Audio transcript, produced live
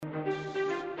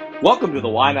Welcome to the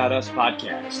Why Not Us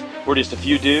podcast. We're just a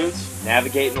few dudes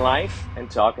navigating life and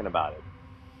talking about it.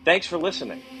 Thanks for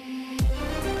listening.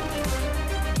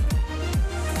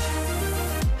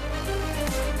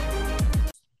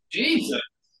 Jesus.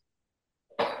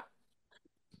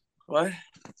 What?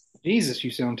 Jesus,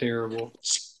 you sound terrible.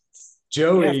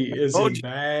 Joey Yeah, is in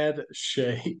bad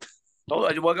shape. Oh,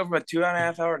 I woke up from a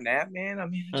 2.5 hour nap, man.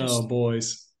 Oh,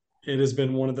 boys, it has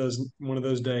been one of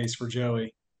those days for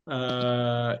Joey.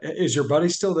 Is your buddy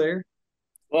still there?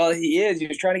 Well, he is. He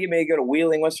was trying to get me to go to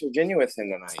Wheeling, West Virginia with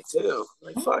him tonight, too.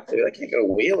 I'm like, fuck, dude, I can't go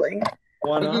to Wheeling.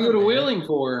 Why What not? did you go to man? Wheeling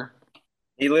for?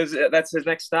 He lives, that's his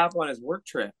next stop on his work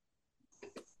trip.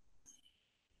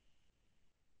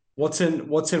 What's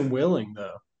in Willing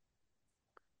though?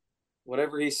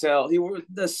 Whatever he sells, he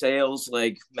does sales,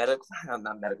 like medical,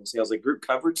 not medical sales, like group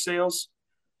coverage sales.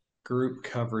 Group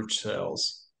coverage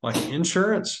sales, like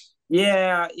insurance.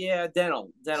 Yeah,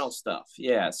 dental stuff.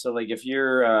 Yeah. So like if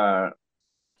your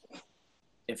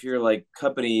like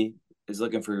company is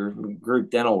looking for group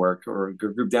dental work or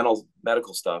group dental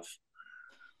medical stuff,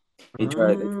 they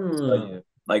try to tell Ah, you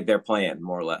like their plan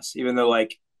more or less. Even though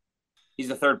like he's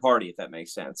a third party, if that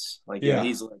makes sense. Like yeah.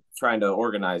 he's like trying to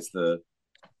organize the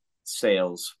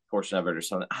sales portion of it or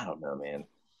something. I don't know, man.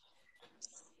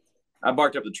 I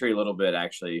barked up the tree a little bit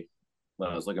actually when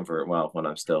I was looking for when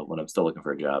I'm still looking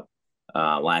for a job.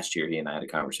 Last year he and I had a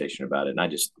conversation about it,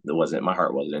 and my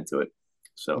heart wasn't into it.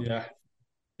 So Yeah,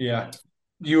 yeah.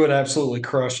 You would absolutely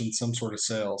crush in some sort of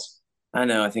sales. I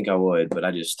know, I think I would, but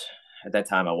I just at that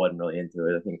time I wasn't really into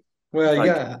it. I think Well, like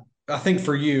yeah. I think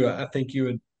for you, I think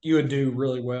you would do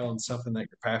really well in something that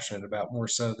you're passionate about more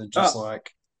so than just oh,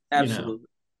 like you know. absolutely,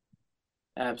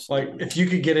 Like absolutely. if you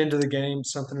could get into the game,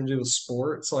 something to do with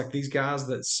sports, like these guys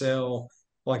that sell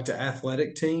like to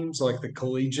athletic teams, like the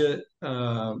collegiate,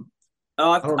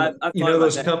 Oh, I don't know, I've you thought know about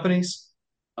those that. companies?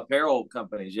 Apparel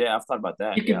companies, yeah, I've thought about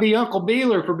that. You could Yeah, be Uncle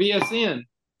Beeler for BSN.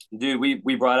 dude,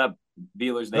 we brought up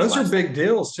Beeler's name Those are last night. big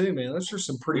deals too, man. Those are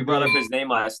some We pretty brought big. up his name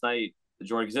last night,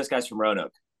 Jordan, because this guy's from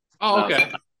Roanoke. So Oh,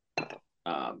 that was okay.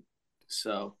 um,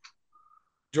 so.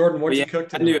 Jordan, But what'd yeah, you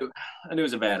cook I tonight? knew I knew it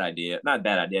was a bad idea. Not a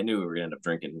bad idea. I knew we were gonna end up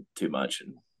drinking too much,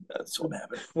 and that's what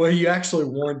happened. Well, you actually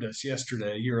warned us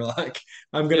yesterday. You were like,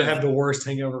 "I'm gonna Yeah, have the worst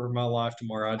hangover of my life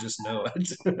tomorrow. I just know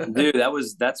it." dude,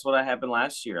 that's what happened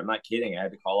last year. I'm not kidding. I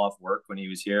had to call off work when he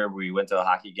was here. We went to a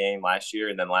hockey game last year,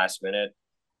 and then last minute,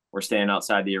 we're standing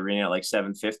outside the arena at like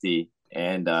 7:50,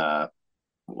 and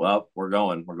well, we're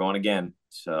going again.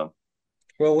 So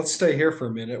Well, let's stay here for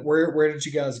a minute. Where did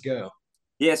you guys go?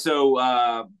 yeah, so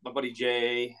my buddy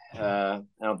Jay, I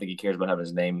don't think he cares about having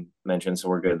his name mentioned, so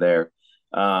we're good there.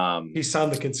 He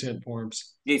signed the consent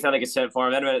forms. He found like a set for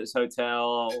him. Then we met at his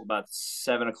hotel about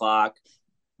 7 o'clock.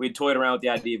 We toyed around with the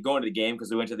idea of going to the game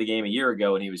because we went to the game a year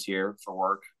ago and he was here for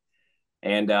work.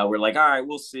 And we're like, all right,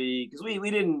 we'll see, because we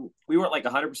weren't like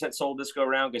 100% sold this go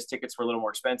around because tickets were a little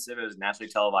more expensive. It was a nationally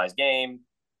televised game,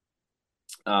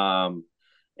 um,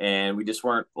 and we just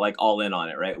weren't like all in on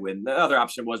it. Right, when the other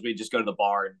option was we just go to the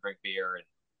bar and drink beer and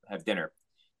have dinner.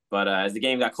 But as the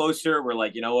game got closer, we're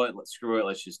like, you know what? Let's screw it.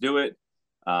 Let's just do it.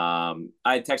 I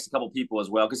texted a couple people as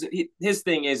well because his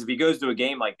thing is if he goes to a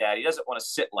game like that, he doesn't want to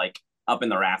sit like up in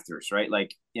the rafters, right?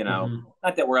 Like, Mhm.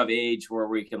 not that we're of age where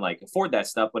we can like afford that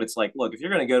stuff, but it's like, look, if you're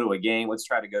going to go to a game, let's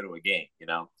try to go to a game.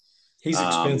 He's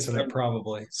expensing it And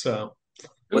probably. So Who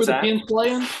are what's the that? Pins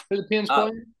playing? Who are the Pins Uh,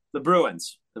 playing? the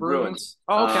Bruins, the Bruins. Bruins.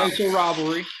 Oh, okay, so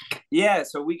rivalry. Yeah,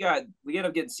 so we ended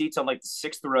up getting seats on like the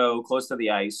sixth row, close to the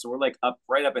ice. So we're like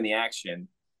right up in the action.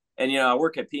 And I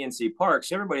work at PNC Park.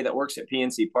 So everybody that works at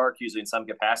PNC Park, usually in some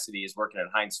capacity, is working at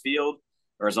Heinz Field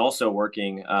or is also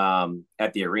working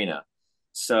at the arena.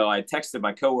 So I texted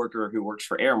my coworker who works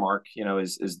for Airmark,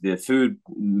 is the food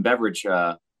and beverage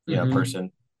mhm.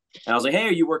 person. And I was like, hey,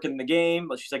 are you working the game?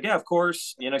 But she's like, yeah, of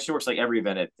course. She works like every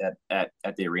event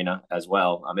at the arena as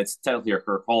well. It's technically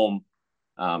her home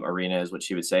arena is what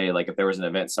she would say. Like if there was an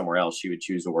event somewhere else, she would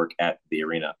choose to work at the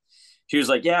arena. She was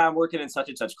like, yeah, I'm working in such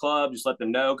and such club. Just let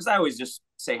them know. Cause I always just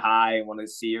say hi and want to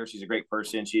see her. She's a great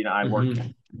person. She and I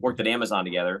Mhm. worked at Amazon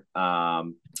together.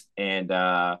 And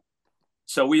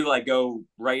so we like go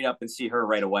right up and see her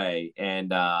right away.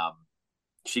 And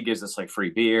she gives us like free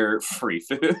beer, free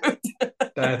food.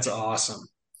 That's awesome.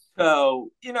 So,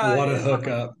 What a I'm like,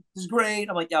 hookup. this is great.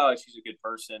 I'm like, oh, she's a good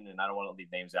person. And I don't want to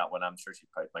leave names out when I'm sure she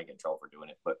probably might get in trouble for doing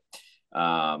it. But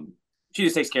she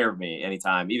just takes care of me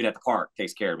anytime, even at the park,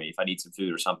 takes care of me if I need some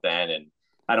food or something. And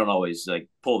I don't always like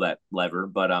pull that lever.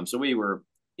 But so we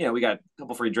got a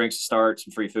couple free drinks to start,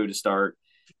 some free food to start.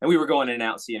 And we were going in and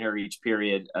out, seeing her each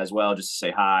period as well, just to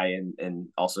say hi and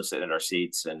also sit in our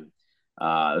seats. And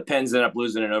The Pens ended up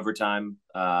losing in overtime.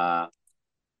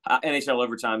 NHL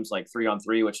overtime's like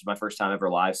 3-on-3, which is my first time ever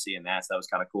live seeing that. So that was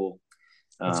kind of cool.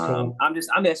 That's cool. I'm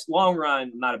this long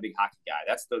run. I'm not a big hockey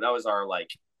guy. That was our like.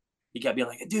 He kept being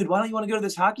like, dude, why don't you want to go to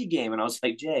this hockey game? And I was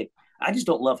like, Jay, I just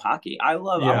don't love hockey. I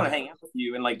want to Yeah. hang out with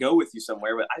you and like go with you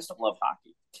somewhere, but I just don't love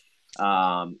hockey.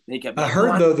 He kept being I like,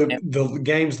 well, heard though the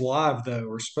games live though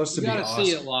are supposed You to be got to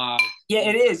see it awesome. live. yeah,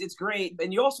 it is. It's great,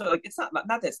 and you also like it's not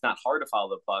that it's not hard to follow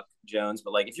the puck, Jones.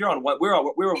 But like if you're on one, we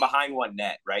were behind one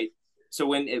net, right? So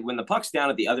when the puck's down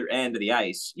at the other end of the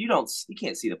ice, you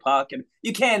can't see the puck, and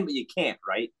you can, but you can't,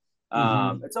 right?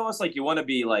 Hmm. It's almost like you want to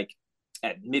be like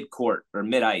at mid court or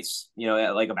mid ice,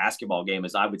 like a basketball game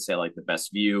is I would say like the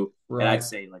best view, and I'd Right.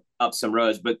 say like up some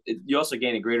rows, but you also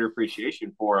gain a greater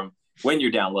appreciation for them when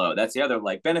you're down low. That's the other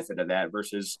like benefit of that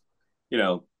versus you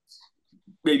know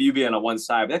maybe you be on a one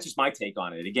side. But that's just my take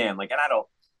on it. Again, like, and I don't.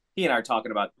 He and I are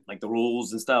talking about like the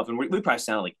rules and stuff, and we probably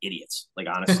sound like idiots, like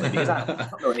honestly, because I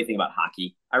don't know anything about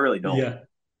hockey. I really don't. Yeah.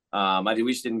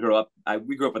 We just didn't grow up.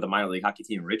 We grew up with a minor league hockey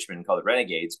team in Richmond called the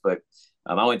Renegades, but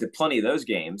I went to plenty of those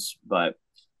games. But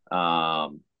I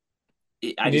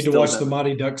You need just to still watch the never.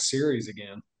 Mighty Ducks series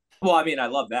again. Well, I mean, I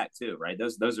love that too, right?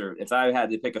 Those are. If I had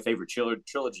to pick a favorite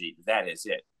trilogy, that is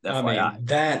it. I FYI. mean,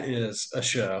 that is a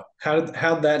show. How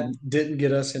that didn't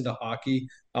get us into hockey,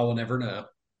 I will never know.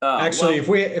 Actually,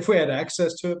 Well, if we had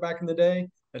access to it back in the day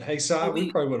at well, Hayside, we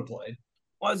we probably would have played.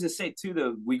 Well, I was gonna say too,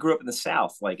 though, we grew up in the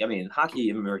South. Like, I mean, hockey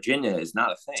in Virginia is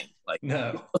not a thing. Like,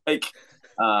 No. like,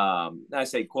 I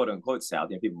say quote unquote South.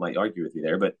 People might argue with you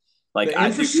there, but like, The dude,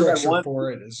 infrastructure for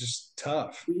it is just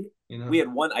tough, we, you know? we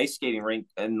had one ice skating rink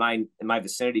in my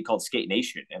vicinity called Skate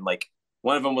Nation, and like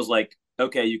one of them was like,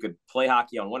 okay, you could play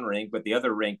hockey on one rink, but the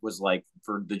other rink was like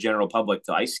for the general public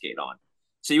to ice skate on.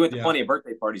 So you went to Yeah. plenty of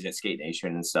birthday parties at Skate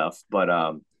Nation and stuff, but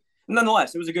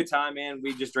nonetheless, it was a good time, man.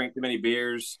 We just drank too many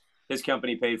beers. His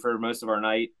company paid for most of our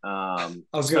night. I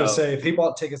was gonna So say if he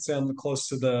bought tickets down close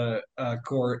to the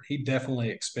court, he definitely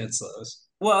expense those.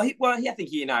 I think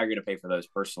he and I are going to pay for those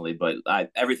personally, but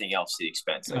everything else the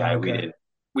expense. Like we Okay. didn't.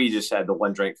 We just had the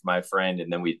one drink for my friend,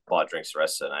 and then we bought drinks the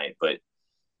rest of the night. But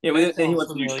That then he sounds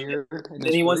wants to do. familiar in Then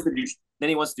this he wants group. to do. Then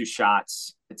he wants to do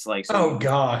shots. It's like so. Oh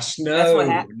gosh, That's what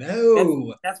no, happened. That's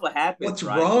no. that's what happens, What's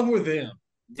right? wrong with him?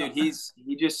 Dude, he's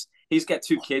got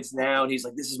two kids now, and he's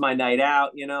like, this is my night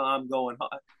out. I'm going.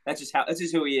 That's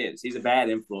just who he is. He's a bad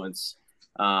influence.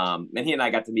 And he and I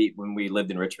got to meet when we lived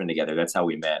in Richmond together. That's how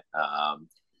we met.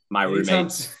 My Anytime.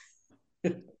 roommates,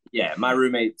 yeah, my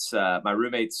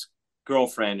roommate's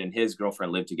girlfriend and his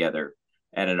girlfriend lived together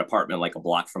at an apartment like a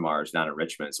block from ours down in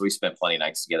Richmond. So we spent plenty of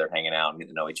nights together hanging out and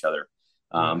getting to know each other.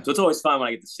 Yeah. So it's always fun when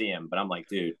I get to see him. But I'm like,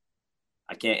 dude,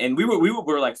 I can't. And we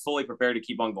were like fully prepared to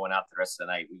keep on going out the rest of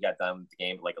the night. We got done with the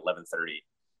game at like 11:30,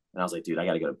 and I was like, dude, I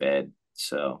got to go to bed.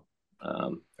 So,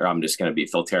 or I'm just gonna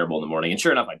feel terrible in the morning. And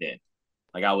sure enough, I did.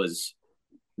 Like I was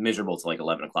miserable till like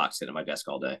 11 o'clock sitting at my desk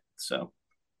all day. So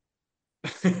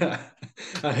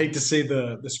I hate to see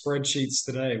the spreadsheets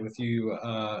today with you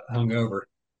hungover.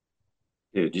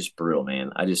 dude, just brutal,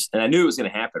 man. And I knew it was going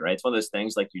to happen, right? It's one of those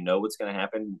things like what's going to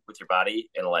happen with your body,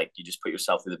 and like you just put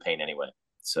yourself through the pain anyway.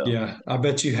 So Yeah, I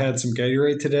bet you had some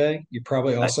Gatorade today. You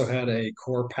probably I, also had a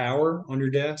Core Power on your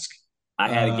desk. I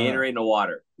had a Uh, Gatorade and a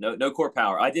water. No core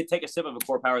power. I did take a sip of a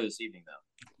core power this evening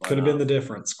though, but could have been the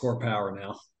difference. Core Power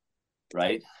now.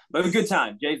 right. But it was a good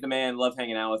time. Jay's the man. Love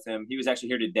hanging out with him. He was actually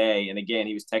here today, and again,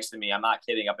 he was texting me. I'm not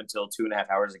kidding. Up until 2.5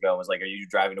 hours ago, and was like, "Are you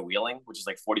driving to Wheeling?" Which is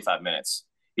like 45 minutes.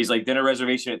 He's like, "Dinner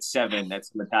reservation at 7.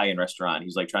 That's an Italian restaurant."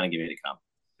 He's like trying to get me to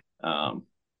come.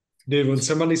 Dude, when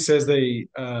somebody says they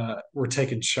were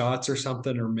taking shots or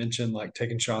something or mention like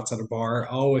taking shots at a bar,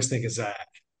 I always think of Zach.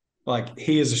 Like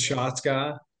he is a shots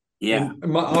guy. Yeah,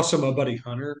 And also my buddy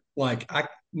Hunter, like I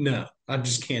no, I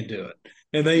just can't do it.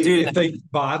 And they dude, if they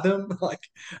buy them, like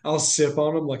I'll sip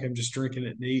on them like I'm just drinking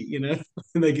it neat, you know?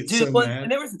 And they get dude. so Well, mad.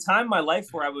 and there was a time in my life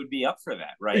where I would be up for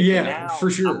that, right? But Yeah, now for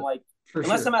I'm sure. like, For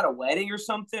unless I'm sure. at a wedding or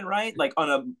something, right? Like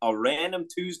on a random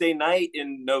Tuesday night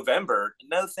in November.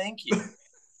 No, thank you.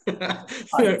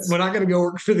 It's When I gotta go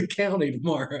work for the county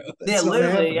tomorrow, yeah, that's not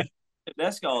literally happening. at the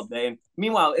desk all day. And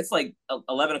meanwhile, it's like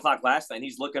 11 o'clock last night. And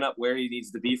he's looking up where he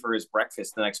needs to be for his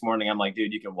breakfast the next morning. I'm like,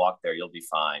 dude, you can walk there. You'll be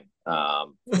fine.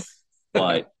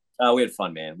 But we had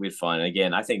fun, man. We had fun. And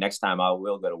again, I think next time I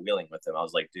will go to Wheeling with him. I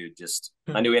was like, dude,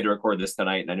 I knew we had to record this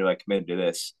tonight, and I knew I committed to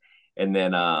this. And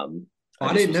then I I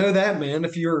just didn't was know like, that, man.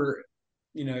 If you're,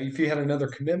 if you had another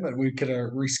commitment, we could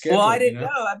have well, I rescheduled, didn't know.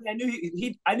 I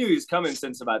mean, I knew he was coming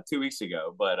since about 2 weeks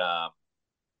ago, but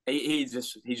he's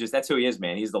just that's who he is,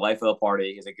 man. He's the life of the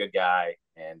party. He's a good guy,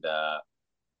 and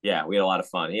yeah, we had a lot of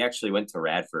fun. He actually went to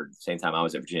Radford the same time I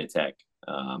was at Virginia Tech.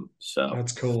 So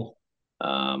That's cool.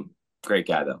 great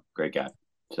guy though, great guy.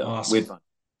 So we had Awesome. fun.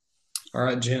 All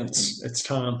right, gents, it's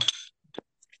time.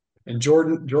 And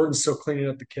Jordan's still cleaning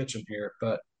up the kitchen here,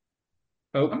 but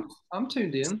oh, I'm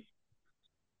tuned in.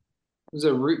 Is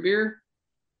it root beer?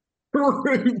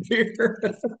 root beer.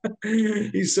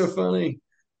 He's so funny.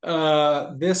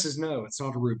 This is no, it's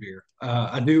not a root beer.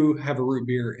 I do have a root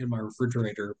beer in my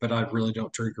refrigerator, but I really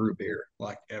don't drink root beer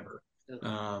like ever.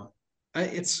 Um,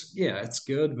 it's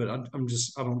good, but I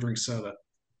don't drink soda.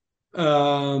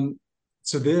 Um,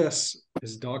 so this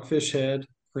is Dogfish Head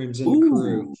Crimson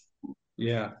Crew. Ooh,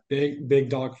 Yeah, big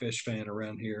Dogfish fan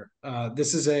around here.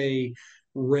 This is a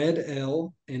red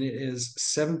L, and it is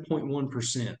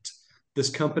 7.1%. This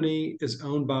company is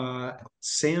owned by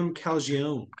Sam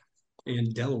Calgione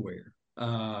in Delaware.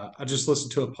 I just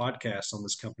listened to a podcast on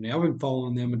this company. I've been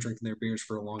following them and drinking their beers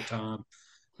for a long time.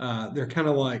 They're kind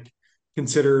of like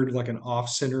considered like an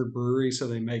off-centered brewery, so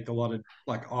they make a lot of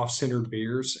like off-centered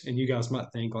beers. And you guys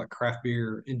might think like craft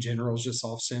beer in general is just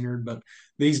off-centered, but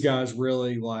these guys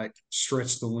really like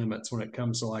stretch the limits when it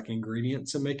comes to like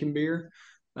ingredients and making beer,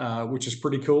 which is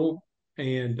pretty cool.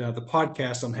 And the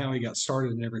podcast on how he got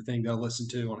started and everything that I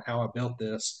listened to on how I built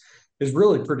this is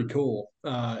really pretty cool.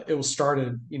 It was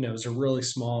started, as a really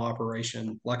small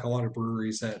operation, like a lot of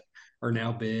breweries that are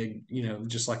now big,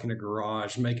 just like in a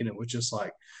garage, making it with just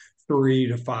like 3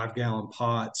 to 5 gallon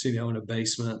pots, in a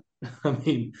basement. I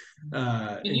mean, Can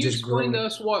and you just explain to growing.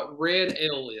 us what red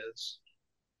ale is?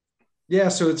 Yeah,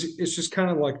 so it's just kind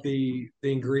of like the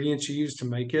ingredients you use to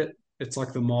make it. It's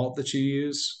like the malt that you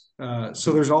use.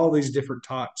 So there's all these different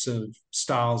types of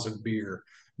styles of beer,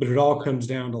 but it all comes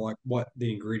down to like what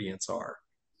the ingredients are.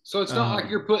 So it's not like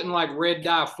Um, you're putting like red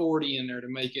dye 40 in there to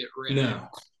make it red no, ale.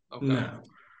 Okay.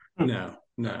 no,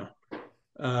 no.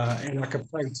 And I can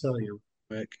probably tell you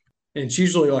real quick. And it's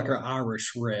usually like our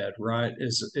Irish red, right?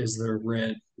 Is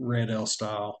the red ale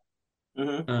style.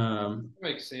 mm-hmm.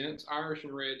 Makes sense. Irish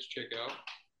and reds check out.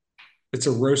 It's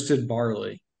a roasted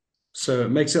barley, so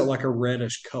it makes it like a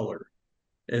reddish color.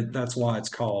 That's why it's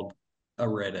called a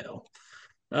red ale.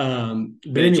 But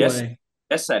Been a anyway,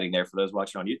 Jess sighting there for those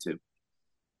watching on YouTube.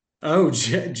 oh,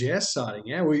 Jess sighting.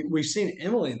 Yeah, we've seen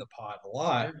Emily in the pod a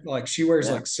lot. Like she wears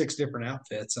Yeah. like 6 different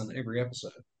outfits on every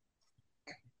episode.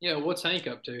 Yeah, what's Hank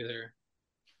up to there?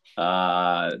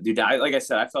 Dude, like I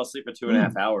said, I fell asleep for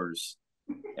 2.5 hours,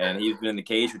 and he's been in the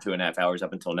cage for 2.5 hours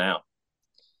up until now.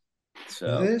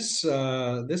 So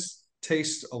This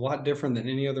tastes a lot different than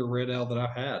any other red ale that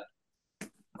I've had.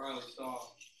 Probably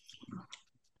soft.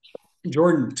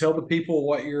 Jordan, tell the people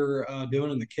what you're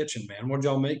doing in the kitchen, man. What did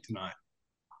y'all make tonight?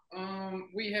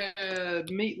 We had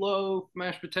meatloaf,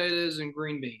 mashed potatoes, and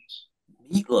green beans.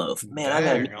 meatloaf, man, I've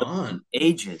had meatloaf Daggone. in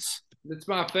ages. It's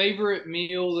my favorite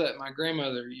meal that my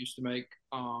grandmother used to make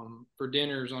for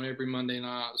dinners on every Monday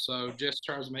night. So Jess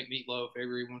tries to make meatloaf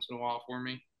every once in a while for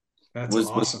me. That's Was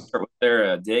awesome. was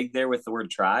there a dig there with the word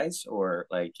tries or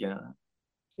like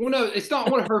Well, no, it's not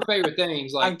one of her favorite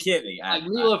things. I'm Like kidding. like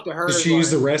meatloaf to her Did is she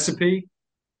use like the recipe?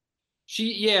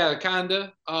 yeah,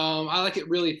 kinda. I like it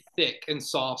really thick and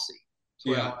saucy.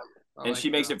 That's what I Yeah. like. I And like she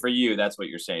makes it for you. That's what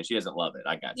you're saying. She doesn't love it.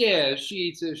 I got you. Yeah, she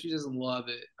eats it. She doesn't love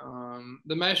it.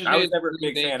 The mashed I was potatoes never a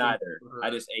green big fan beans either. for I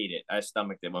her. just ate it. I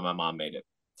stomached it when my mom made it.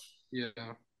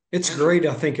 Yeah. It's And great,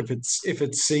 I think, if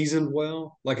it's seasoned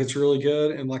well, like it's really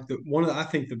good. And like I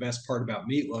think the best part about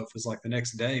meatloaf is like the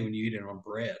next day when you eat it on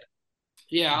bread.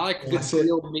 yeah, I like a good That's it.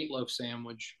 grilled meatloaf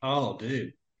sandwich. Oh,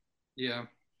 dude, Yeah.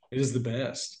 it is the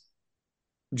best.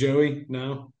 Joey,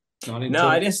 no, not No, into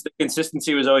I it. just the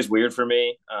consistency was always weird for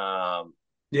me.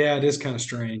 Yeah, it is kind of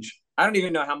strange. I don't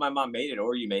even know how my mom made it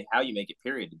or how you make it.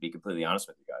 Period. To be completely honest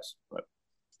with you guys, but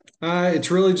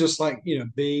It's really just like,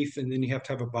 beef, and then you have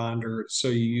to have a binder. So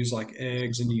you use like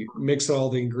eggs and you mix all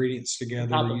the ingredients On together.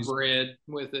 top of Use, bread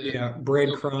with it. yeah, Peppers,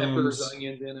 breadcrumbs,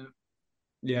 onions in it.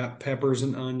 yeah, peppers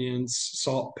and onions,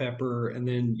 salt, pepper, and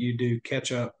then you do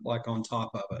ketchup like on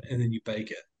top of it, and then you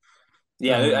bake it.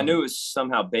 yeah, I knew it Um, was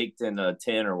somehow baked in a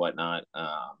tin or whatnot.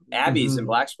 Abby's in mhm.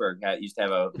 Blacksburg used to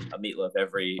have a meatloaf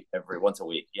every once a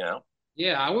week.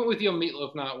 Yeah, I went with you on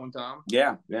meatloaf night one time.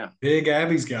 Yeah, yeah. Big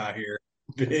Abby's guy here.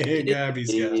 Big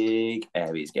Abby's guy. Big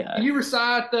Abby's Can guy. you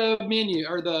recite the menu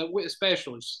or the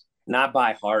specials? Not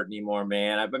by heart anymore,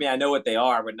 man. I mean, I know what they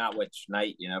are, but not which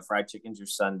night. Fried chicken's your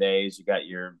Sundays. You got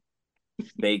your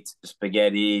baked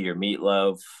spaghetti, your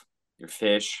meatloaf, your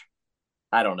fish.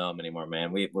 I don't know them anymore,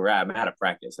 man. I'm out of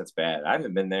practice. That's bad. I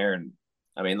haven't been there, and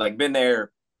I mean, like been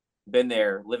there,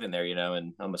 living there,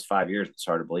 in almost 5 years. It's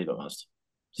hard to believe almost.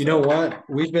 You know So what?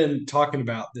 We've been talking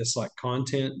about this like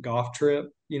content golf trip.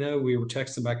 We were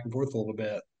texting back and forth a little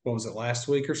bit. What was it, last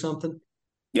week or something?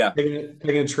 Yeah,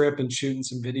 taking a trip and shooting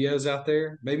some videos out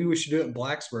there. Maybe we should do it in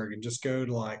Blacksburg and just go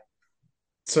to like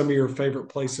some of your favorite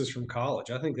places from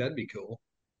college. I think that'd be cool.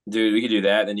 dude, we could do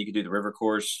that. Then you could do the river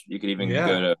course. You could even go Yeah.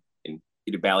 to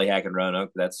you do Ballyhack and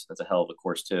Roanoke. That's a hell of a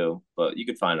course too. But you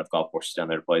could find enough golf courses down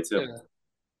there to play too. Yeah,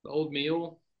 the Old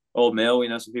Mill, Old Mill, we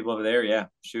know some people over there. Yeah,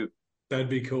 shoot. That'd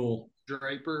be cool.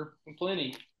 Draper,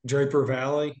 plenty. Draper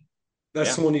Valley. That's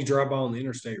Yeah, the one you drive by on the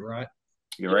interstate, right?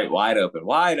 you're Yeah. right. Wide open,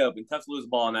 wide open. Tough to lose the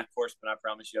ball on that course, but I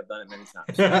promise you, I've done it many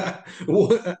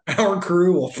times. Our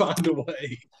crew will find a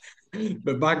way.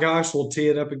 But by gosh, we'll tee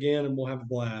it up again and we'll have a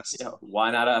blast. Yeah, why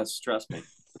not us? Trust me.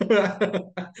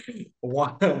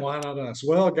 Why not us?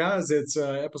 Well, guys, it's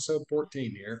episode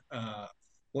 14 here.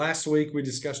 Last week we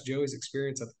discussed Joey's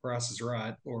experience at The Price is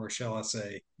Right, or shall I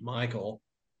say, Michael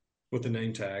with the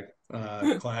name tag.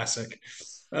 Classic.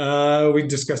 We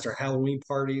discussed our Halloween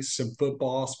parties, some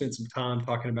football, spent some time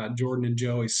talking about Jordan and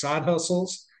Joey's side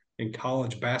hustles in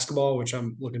college basketball, which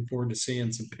I'm looking forward to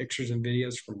seeing some pictures and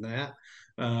videos from that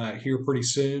here pretty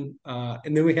soon.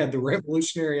 And then we had the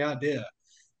revolutionary idea,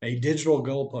 a digital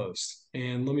goalpost.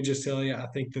 And let me just tell you, I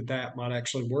think that that might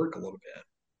actually work a little bit,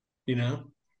 you know?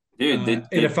 Dude, And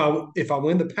if I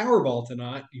win the Powerball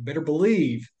tonight, you better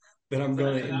believe that I'm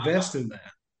going to invest in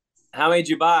that. how many did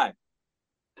you buy?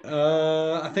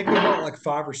 I think we bought like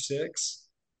five or six.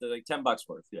 They're like $10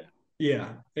 worth. Yeah. Yeah,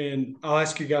 and I'll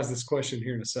ask you guys this question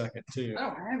here in a second too. I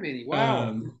don't have any.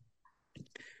 Wow.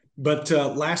 But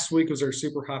last week was our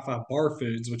super high five bar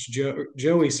foods, which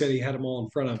Joey said he had them all in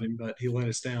front of him, but he let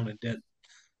us down and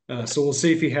didn't. So we'll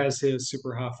see if he has his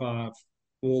super high five.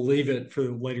 We'll leave it for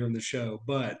later in the show,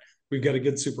 but we've got a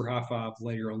good super high five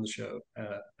later on the show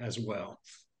as well.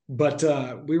 But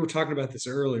we were talking about this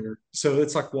earlier. So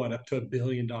it's like what, up to $1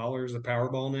 billion of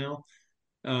Powerball now,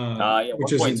 Yeah,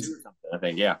 which 1.2 isn't, or something. I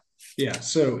think. Yeah. yeah,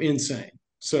 so insane.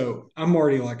 So I'm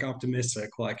already like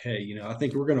optimistic, like, hey, I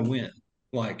think we're gonna win.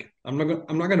 Like, I'm not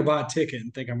gonna buy a ticket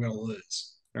and think I'm gonna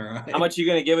lose. All How right. much are you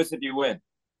gonna give us if you win?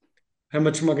 How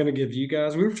much am I gonna give you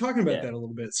guys? We were talking about Yeah. that a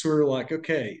little bit. So we were like,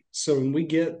 okay, so when we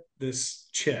get this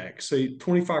check, so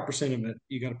 25% of it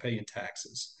you got to pay in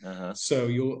taxes. Uh-huh. So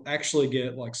you'll actually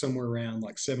get like somewhere around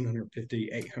like 750,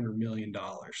 $800 million.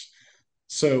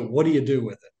 So what do you do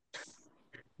with it?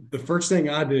 The first thing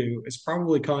I do is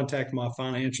probably contact my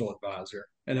financial advisor.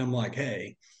 And I'm like,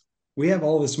 hey, we have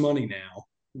all this money now.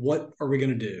 What are we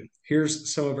going to do?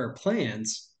 Here's some of our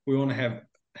plans. We want to have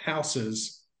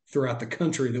houses throughout the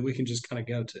country that we can just kind of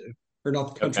go to, or not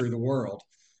the Okay. country, the world.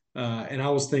 And I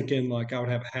was thinking like I would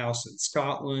have a house in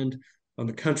Scotland on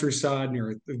the countryside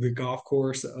near the golf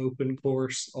course, the open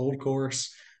course, old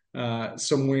course,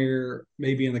 somewhere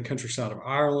maybe in the countryside of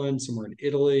Ireland, somewhere in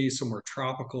Italy, somewhere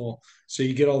tropical. So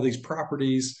you get all these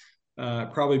properties,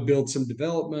 probably build some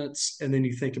developments, and then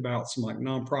you think about some like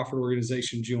nonprofit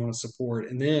organizations you want to support,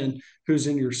 and then who's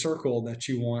in your circle that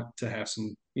you want to have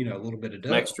some, a little bit of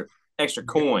Some dough, extra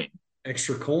coin.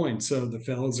 extra coin. So the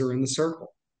fellas are in the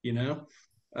circle, you know?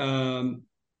 Um,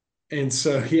 and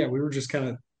so, yeah, we were just kind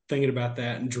of thinking about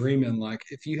that and dreaming like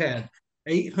if you had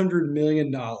 $800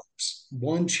 million,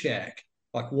 one check,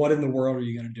 like what in the world are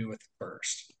you going to do with it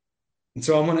first? And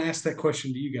so I'm going to ask that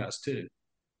question to you guys too.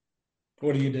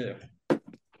 What do you do?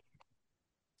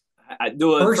 I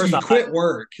do it First, first you off. quit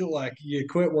work. Like you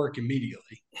quit work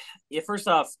immediately. Yeah, first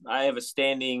off, I have a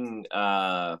standing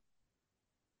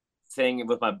thing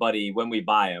with my buddy when we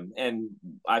buy them, and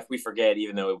we forget.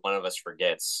 Even though one of us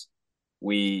forgets,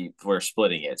 we're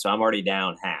splitting it. So I'm already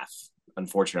down half,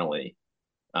 unfortunately.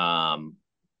 Um,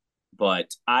 but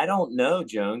I don't know,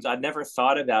 Jones. I've never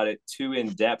thought about it too in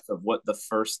depth of what the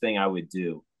first thing I would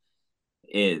do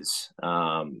is.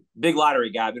 Big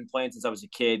lottery guy. I've been playing since I was a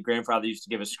kid. Grandfather used to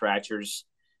give us scratchers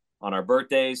on our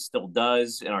birthdays, still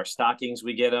does. In our stockings,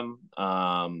 we get them.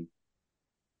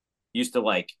 Used to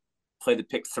like play the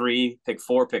pick 3, pick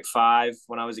 4, pick 5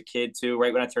 when I was a kid too.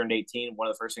 Right when I turned 18, one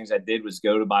of the first things I did was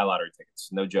go to buy lottery tickets.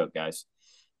 No joke, guys.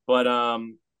 But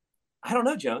I don't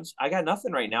know, Jones. I got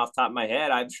nothing right now off the top of my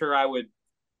head. I'm sure I would,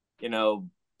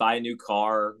 buy a new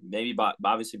car, maybe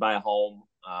obviously buy a home.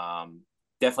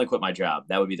 Definitely quit my job.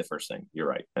 That would be the first thing. You're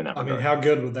right in that I mean, regard. how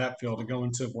good would that feel to go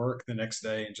into work the next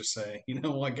day and just say, you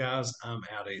know what, guys, I'm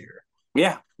out of here.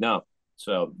 Yeah, no.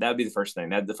 So that would be the first thing.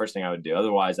 That'd be the first thing I would do.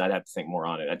 Otherwise, I'd have to think more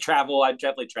on it. I'd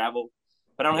definitely travel,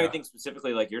 but I don't have Yeah. anything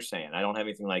specifically like you're saying. I don't have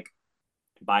anything like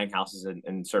buying houses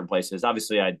in certain places.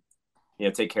 Obviously, I'd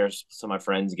take care of some of my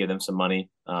friends, give them some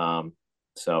money.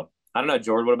 So I don't know,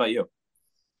 George. What about you?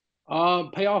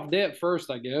 Pay off debt first,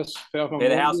 I guess. Pay off my Pay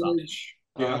the house off. mortgage.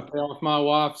 Yeah. Pay off my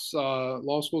wife's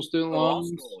law school student Oh, law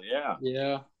loans. school, yeah.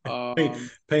 Yeah.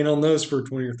 Paying on those for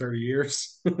 20 or 30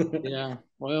 years. Yeah.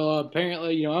 Well,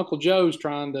 apparently, Uncle Joe's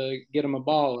trying to get them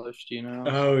abolished.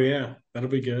 Oh yeah, that'll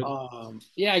be good.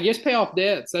 Yeah, I guess pay off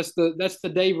debts. That's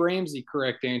the Dave Ramsey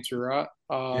correct answer, right?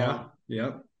 Yeah,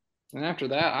 yeah. And after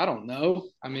that, I don't know.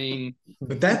 I mean,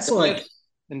 But that's like, hey,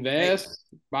 invest,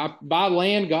 buy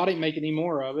land, got it, make any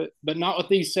more of it, but not with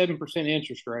these 7%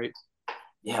 interest rates.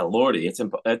 Yeah, Lordy, it's no.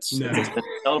 expensive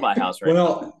to buy a house right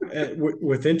now. Well,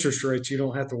 with interest rates, you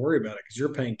don't have to worry about it because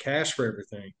you're paying cash for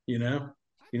everything. You don't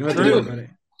have to worry True. about it.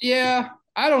 Yeah,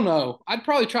 I don't know. I'd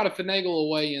probably try to finagle a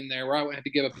way in there where I wouldn't have to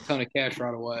give up a ton of cash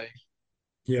right away.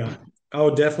 Yeah. I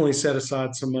would definitely set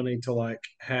aside some money to like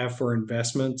have for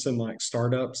investments and like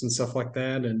startups and stuff like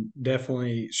that, and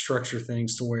definitely structure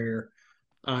things to where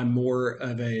I'm more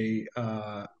of a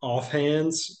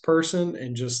offhands person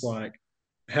and just like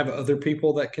have other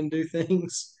people that can do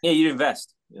things. Yeah, you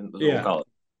invest. Is what we'll Yeah. call it.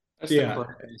 That's the Yeah.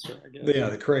 correct answer, I guess. Yeah,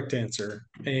 the correct answer.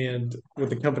 And with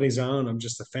the companies I own, I'm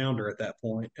just the founder at that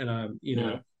point, and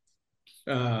Yeah.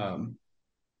 um,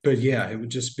 but yeah, it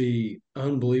would just be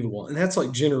unbelievable, and that's like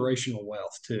generational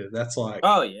wealth too. That's like,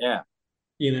 Oh yeah.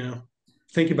 you know,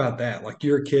 think about that. Like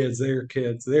your kids, their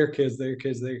kids, their kids, their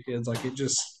kids, their kids. Like it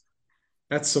just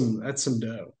that's some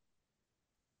dough.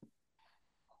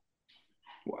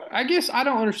 I guess I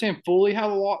don't understand fully how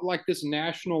the like this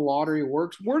national lottery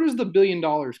works. Where does the $1 billion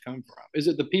come from? Is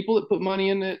it the people that put money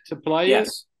in it to play it?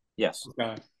 Yes. Yes.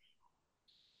 Okay.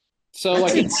 So That's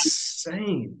like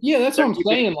insane. yeah, that's what They're I'm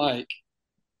keeping, saying. Like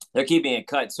they're keeping it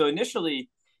cut. So initially,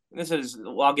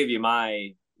 well, I'll give you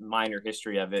my minor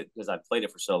history of it because I've played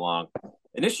it for so long.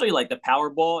 Initially, like the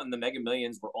Powerball and the Mega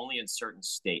Millions were only in certain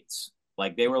states.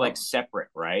 Like they were like separate,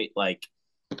 right? Like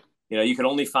you could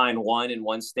only find one in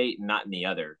one state and not in the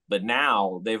other. But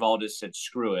now they've all just said,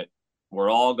 screw it. We're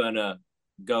all going to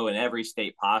go in every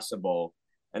state possible.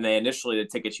 And initially the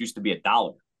tickets used to be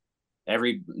 $1.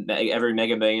 Every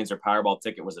Mega Millions or Powerball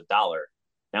ticket was $1.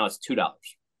 Now it's $2.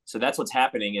 So that's what's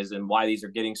happening and why these are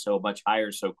getting so much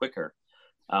higher so quicker.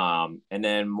 And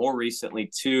then more recently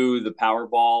too, the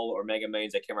Powerball or Mega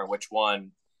Millions, I can't remember which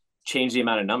one, change the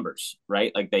amount of numbers,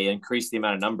 right? Like they increase the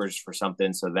amount of numbers for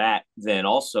something. So that then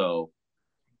also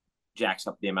jacks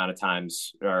up the amount of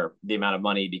times or the amount of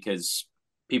money because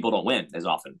people don't win as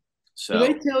often. So do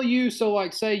they tell you? So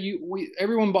like, say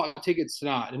everyone bought tickets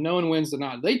tonight and no one wins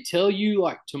tonight. Do they tell you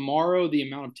like tomorrow the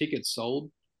amount of tickets sold?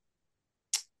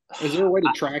 Is there a way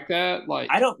to track that? Like,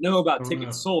 I don't know about I don't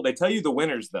tickets know. sold. They tell you the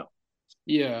winners though.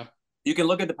 yeah. You can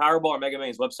look at the Powerball or Mega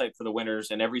Millions website for the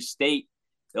winners, and every state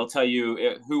they'll tell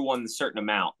you who won a certain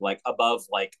amount, like above,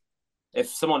 like if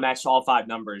someone matched all 5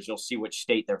 numbers, you'll see which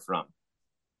state they're from.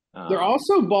 They're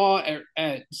also bought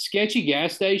at sketchy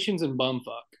gas stations and bumfuck.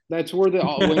 That's where the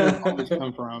winners always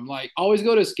come from. Like, always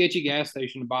go to a sketchy gas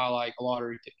station to buy like a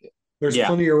lottery ticket. There's Yeah.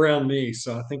 plenty around me,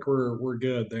 so I think we're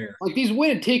good there. Like these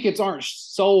winning tickets aren't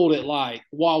sold at like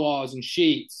Wawas and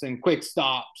Sheets and Quick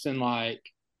Stops and like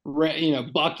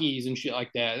Bucky's and shit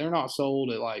like that. They're not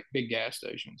sold at like big gas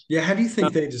stations. Yeah, how do you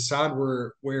think they decide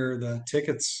where the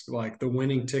tickets, like the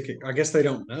winning ticket? I guess they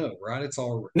don't know, right? It's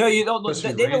all No, you don't. supposed to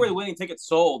be They know where the random. winning ticket's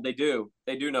sold. They do.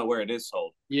 They do know where it is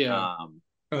sold. Yeah.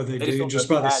 Oh, they They just do don't know just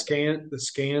who by the has it.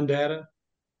 scan data.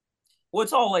 Well,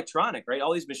 it's all electronic, right?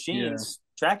 All these Yeah. machines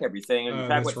track everything and Oh,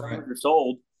 track that's what right. tickets are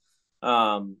sold.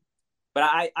 But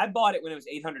I bought it when it was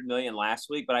 800 million last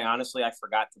week, but I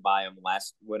forgot to buy them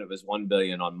last when it was 1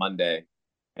 billion on Monday.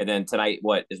 And then tonight,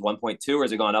 what is 1.2 or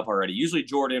has it gone up already? Usually,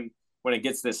 Jordan, when it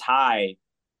gets this high,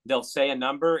 they'll say a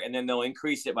number and then they'll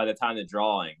increase it by the time the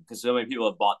drawing because so many people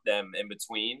have bought them in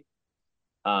between.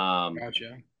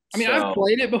 Gotcha. I mean, I've So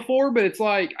played it before, but it's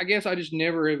like I guess I just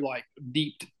never have like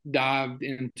deep dived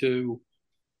into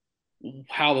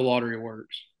how the lottery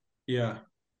works. Yeah, I'm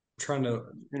trying to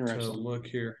Interesting. look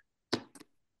here.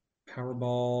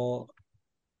 Powerball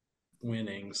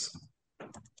winnings.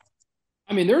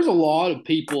 I mean, there's a lot of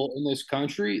people in this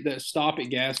country that stop at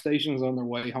gas stations on their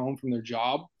way home from their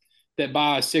job that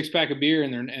buy a 6 pack of beer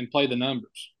and play the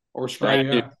numbers or Oh scratch.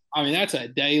 yeah, I mean, that's a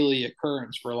daily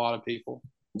occurrence for a lot of people.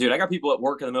 dude, I got people at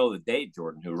work in the middle of the day,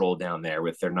 Jordan, who roll down there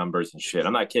with their numbers and shit.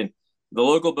 I'm not kidding. The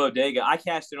local bodega, I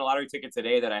cashed in a lottery ticket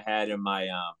today that I had in my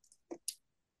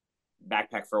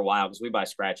backpack for a while because we buy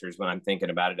scratchers when I'm thinking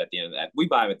about it at the end of that. We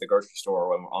buy them at the grocery store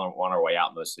when we're on our way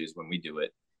out mostly is when we do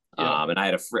it. Yeah. And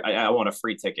I want a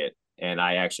free ticket and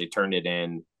I actually turned it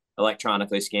in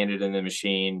electronically, scanned it in the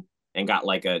machine and got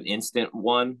like an instant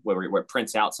one where it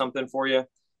prints out something for you.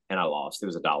 And I lost. It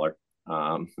was $1.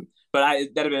 But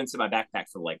that had been in my backpack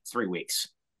for like 3 weeks.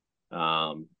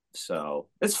 So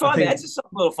it's I fun. It's think just a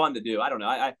little fun to do. I don't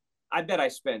know. I bet I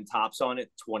spend tops on it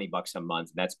 $20 a month.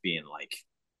 And that's being like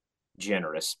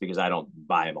generous because I don't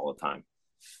buy them all the time.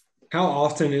 how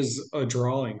often is a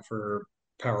drawing for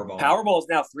Powerball? Powerball is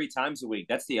now 3 times a week.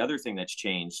 That's the other thing that's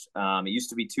changed. It used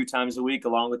to be 2 times a week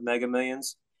along with Mega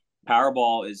Millions.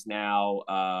 Powerball is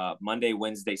now Monday,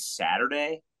 Wednesday,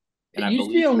 Saturday, It and I used to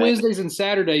be believe on Mega. Wednesdays and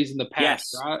Saturdays in the past,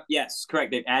 Yes, right? yes,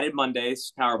 correct. They've added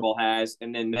Mondays. Powerball has,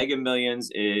 and then Mega Millions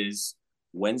is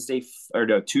Wednesday or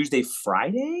no Tuesday,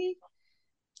 Friday.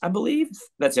 I believe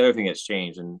that's the other thing that's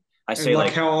changed. And I And say like,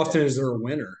 like how often is there a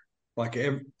winner? Like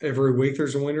every week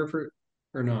there's a winner for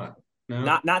or not?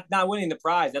 No. not winning the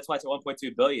prize. That's why it's at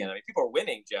 1.2 billion. I mean, people are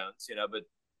winning, Jones. But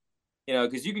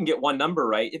because you can get one number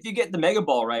right. If you get the Mega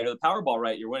Ball right or the Powerball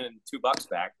right, you're winning $2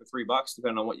 back or $3,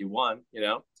 depending on what you won. You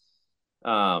don't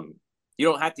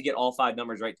have to get all 5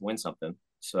 numbers right to win something.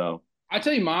 So I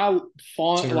tell you, my It's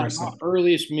my interesting.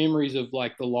 earliest memories of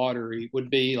like the lottery would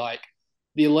be like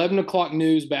the 11 o'clock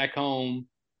news back home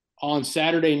on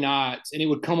Saturday nights, and it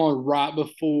would come on right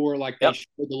before like they yep,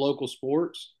 showed the local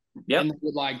sports, and yep, they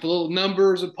would, like the little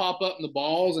numbers would pop up in the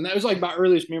balls, and that was like my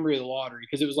earliest memory of the lottery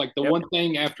because it was like the yep, one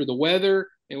thing after the weather,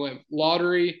 it went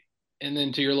lottery, and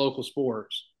then to your local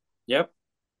sports. yep.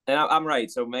 And I'm right.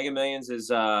 So Mega Millions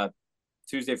is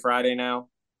Tuesday, Friday now,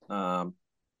 and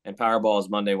Powerball is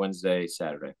Monday, Wednesday,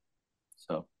 Saturday.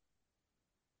 So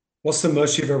What's the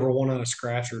most you've ever won on a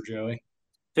scratcher, Joey?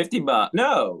 $50.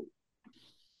 No,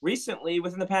 recently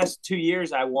within the past 2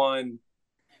 years, I won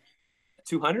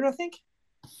 200. I think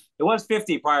it was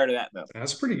 50 prior to that though.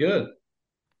 That's pretty good.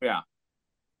 Yeah,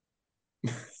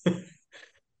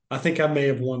 I think I may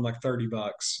have won like $30,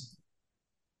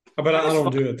 but and I it's don't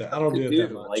fun do it that I don't to do it that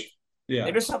do. Like, much.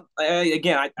 Yeah, there's some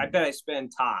again. I bet I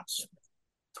spend tops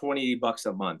 $20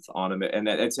 a month on them, and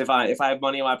it's if I have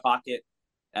money in my pocket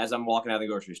as I'm walking out of the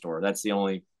grocery store. That's the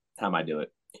only time I do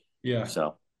it. yeah.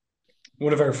 So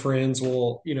One of our friends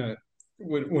will,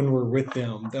 when we're with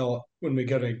them, they'll when we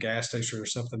go to a gas station or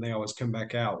something, they always come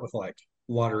back out with like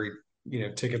lottery,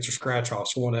 tickets or scratch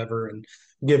offs or whatever, and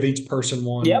give each person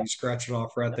one, and yep, you scratch it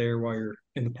off right there while you're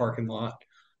in the parking lot.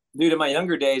 dude. In my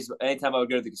younger days, anytime I would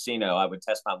go to the casino, I would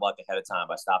test my luck ahead of time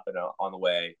by stopping on the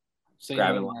way, Seeing what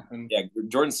grabbing. happened. Yeah,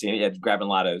 Jordan's seen it. Yeah, grabbing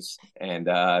lottos and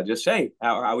just hey,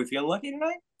 how are we feeling lucky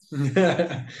tonight?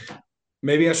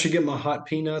 Maybe I should get my hot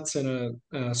peanuts and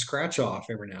a scratch off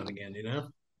every now and again. There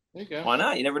you go. Why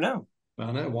not? You never know.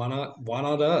 I know why not? Why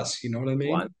not us? You know what I Why?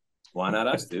 mean? Why not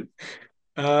us, dude?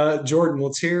 Jordan,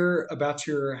 let's hear about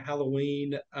your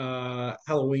Halloween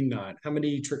night. How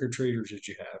many trick or treaters did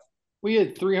you have? We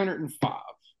had 305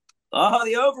 Oh,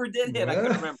 the over did hit. I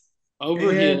couldn't Well, remember.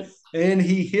 overhit. and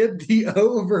he hit the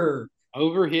over.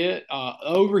 Overhit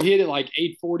at like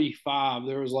 8:45.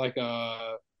 There was like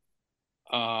a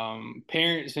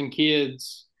parents and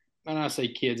kids, and I say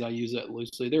kids, I use that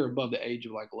loosely. They're above the age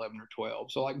of like 11 or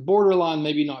 12, so like borderline,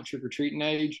 maybe not trick or treating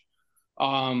age.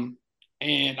 Um,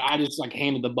 and I just like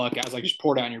handed the buck. I was like, just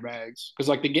pour it out in your bags because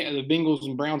like the Bengals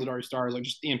and Browns had already started. Like,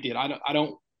 just empty it. I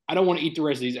don't want to eat the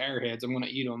rest of these Airheads. I'm going to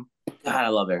eat them. God, I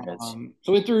love airheads.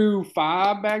 So we threw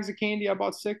 5 bags of candy. I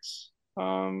bought 6,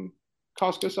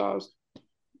 Costco sized.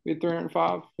 We had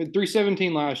 305. We had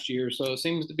 317 last year, so it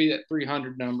seems to be that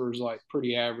 300 number is like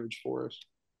pretty average for us.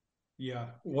 Yeah.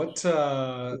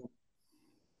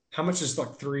 How much does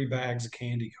like 3 bags of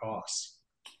candy cost?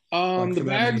 Like The for that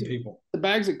many bags, people? the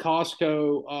bags at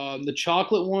Costco, the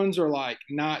chocolate ones are like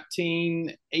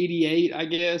 1988, I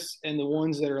guess, and the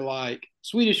ones that are like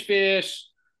Swedish Fish,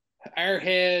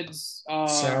 Airheads, Sour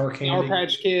Sour candy?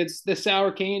 Patch Kids, the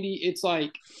sour candy, it's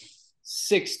like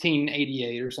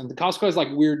 1688 or something. Costco has like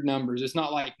weird numbers. It's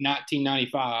not like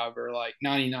 1995 or like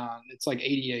 99. It's like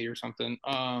 88 or something.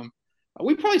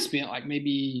 We probably spent like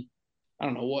maybe I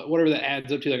don't know whatever that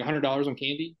adds up to, like $100 on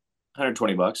candy.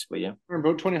 $120, but yeah.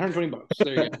 $120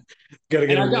 There you go. Got to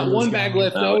get And our I got numbers one bag going.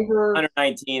 left over.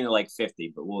 119 like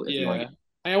 50, but if you want to Yeah, get.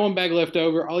 I have one bag left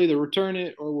over. I'll either return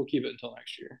it or we'll keep it until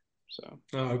next year. So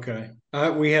Oh, okay.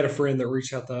 We had a friend that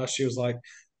reached out to us. She was like,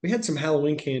 "We had some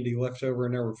Halloween candy left over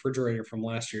in our refrigerator from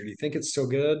last year. Do you think it's still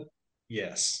good?"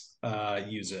 Yes.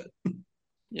 Use it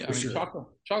yeah, for I mean sure.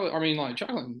 chocolate. I mean like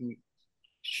chocolate,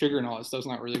 sugar, and all that stuff's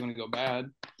not really going to go bad.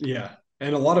 Yeah,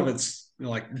 and a lot of it's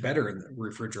like better in the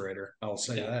refrigerator. I'll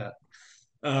say Yeah.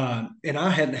 that. And I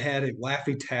hadn't had a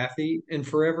Laffy Taffy in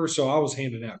forever, so I was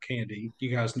handing out candy. You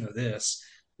guys know this.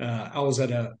 I was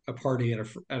at a party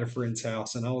at a friend's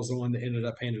house, and I was the one that ended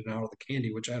up handing out all the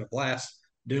candy, which I had a blast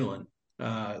doing.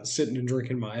 Sitting and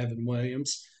drinking my Evan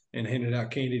Williams and handing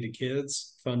out candy to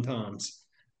kids. Fun times.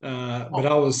 But I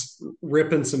Oh, was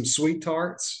ripping some sweet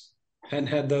tarts. Hadn't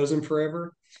had those in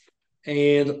forever.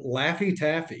 and Laffy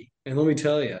Taffy. And let me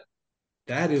tell you,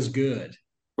 that is good.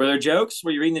 Were there jokes?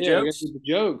 Were you reading the Yeah, we got to jokes? do the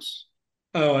jokes.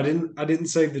 Oh, I didn't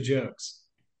save the jokes.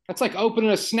 That's like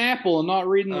opening a Snapple and not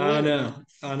reading the I list. know,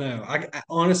 I know. I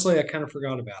honestly, I kind of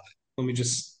forgot about it. Let me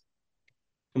just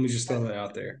throw that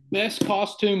out there. Best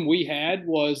costume we had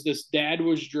was this dad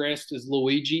was dressed as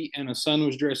Luigi and his son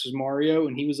was dressed as Mario,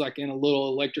 and he was like in a little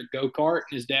electric go kart,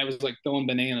 and his dad was like throwing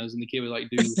bananas, and the kid would like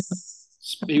do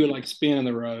he would like spin in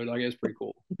the road. Like it's pretty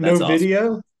cool. No That's awesome.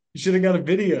 video. You should have got a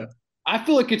video. I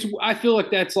feel like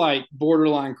that's like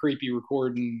borderline creepy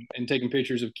recording and taking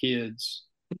pictures of kids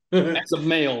as a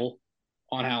male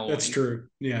on That's Halloween. true.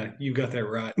 Yeah, you got that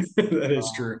right. That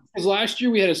is true. Because last year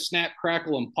we had a snap,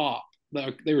 crackle, and pop.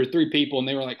 There were three people, and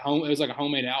they were like home. It was like a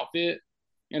homemade outfit.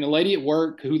 And a lady at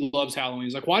work who loves Halloween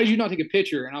is like, "Why did you not take a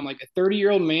picture?" And I'm like, "A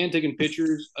 30-year-old man taking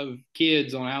pictures of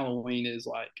kids on Halloween is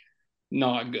like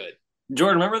not good."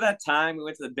 Jordan, remember that time we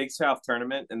went to the Big South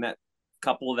tournament and that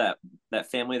couple that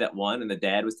family that won and the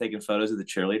dad was taking photos of the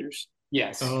cheerleaders?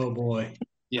 Yes. Oh boy.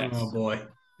 Yes. Oh boy.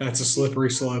 That's a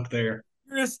slippery slope there.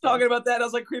 We were just talking about that. I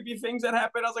was like, creepy things that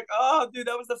happened. I was like, oh, dude,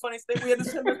 that was the funniest thing. We had to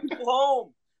send those people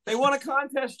home. They won a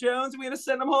contest, Jones. We had to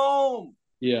send them home.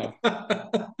 Yeah.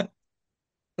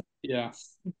 Yeah.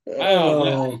 Oh,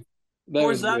 Oh that Poor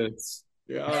was good. Zutz.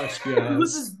 gosh, It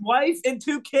was guys. his wife and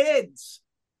two kids.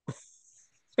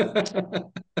 I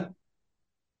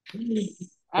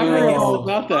And I guess forgot Oh,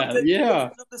 about up that. the Yeah.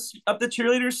 up the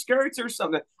cheerleader skirts or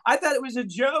something. I thought it was a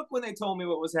joke when they told me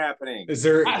what was happening. is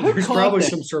there? Who There's caught probably that?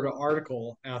 some sort of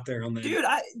article out there on that. Dude,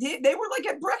 they were like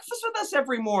at breakfast with us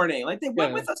every morning. Like they went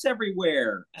Yeah. with us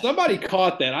everywhere. Somebody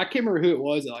caught that. I can't remember who it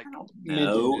was that like I don't mentioned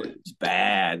know. it. It's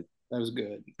bad. That was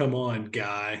good. Come on,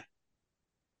 guy,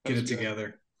 That get was it good.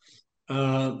 together.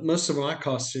 Most of my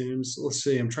costumes. Let's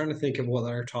see. I'm trying to think of what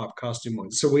our top costume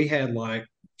was. So we had like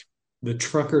the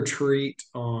trunk or treat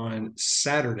on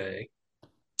Saturday.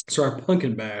 So our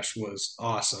pumpkin bash was Oh,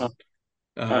 awesome.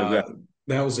 oh great. Uh,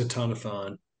 that was a ton of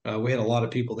fun. We had a lot of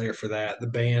people there for that. The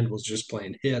band was just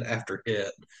playing hit after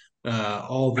hit.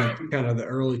 All the kind of the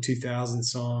early 2000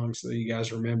 songs that you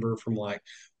guys remember from like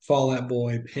Fall Out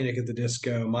Boy, Panic at the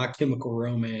Disco, My Chemical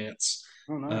Romance,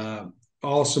 Oh, nice. uh,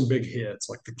 all some big hits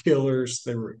like the Killers.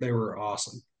 They were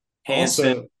awesome. Hanson.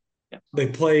 Also, Yeah. they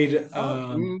played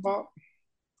Oh,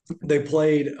 they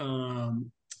played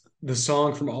the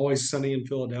song from Always Sunny in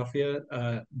Philadelphia,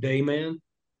 Dayman.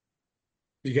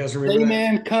 Do you guys remember that?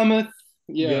 Dayman cometh.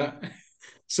 Yeah. Yeah.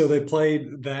 So they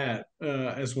played that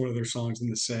as one of their songs in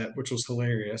the set, which was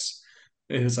hilarious.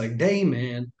 And it's like,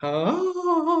 Dayman.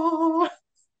 Ah.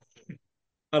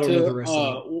 I don't know To the rest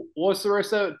of it. what's the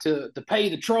rest of it? To pay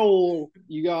the troll,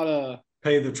 you gotta.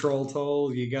 Pay the troll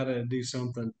toll. You got to do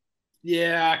something.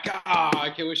 Yeah.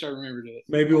 I wish I remembered it.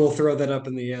 Maybe we'll throw that up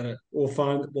in the edit. We'll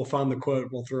find the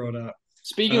quote. We'll throw it up.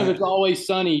 Speaking of Uh, It's Always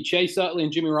Sunny, Chase Utley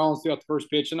and Jimmy Rollins threw out the first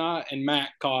pitch tonight, and Matt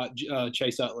caught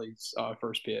Chase Utley's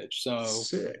first pitch. So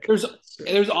sick. there's Sick.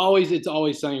 there's always It's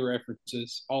Always Sunny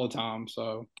references all the time.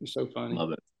 So it's so funny.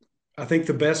 Love it. I think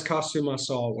the best costume I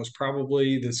saw was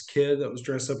probably this kid that was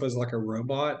dressed up as like a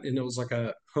robot, and it was like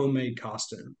a homemade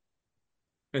costume.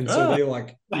 And so Oh, they like,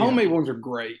 The yeah, homemade ones are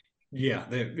great. yeah,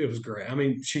 it was great. I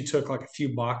mean, she took like a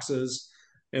few boxes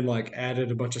and like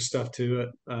added a bunch of stuff to it.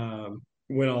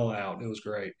 Went all out. It was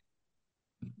great.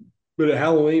 But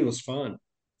Halloween was fun.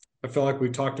 I feel like we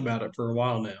talked about it for a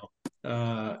while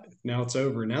now. Now it's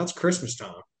over. Now it's Christmas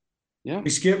time. Yeah.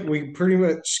 We pretty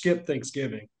much skipped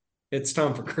Thanksgiving. It's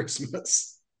time for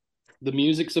Christmas. The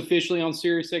music's officially on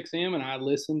Sirius XM, and I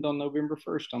listened on November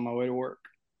 1st on my way to work.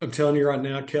 I'm telling you right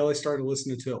now, Kelly started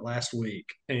listening to it last week,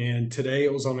 and today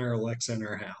it was on our Alexa in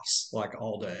our house like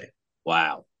all day.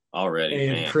 wow. Already,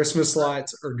 And man. Christmas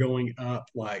lights are going up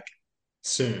like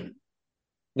soon.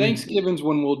 Thanksgiving's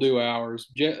when we'll do ours.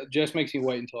 Just makes me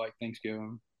wait until like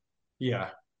Thanksgiving. Yeah,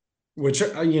 which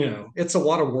it's a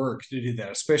lot of work to do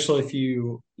that, especially if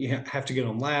you have to get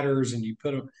on ladders and you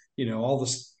put them,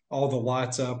 all the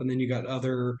lights up, and then you got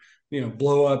other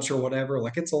blow ups or whatever.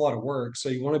 Like it's a lot of work, so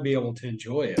you want to be able to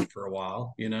enjoy it for a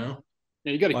while. Yeah,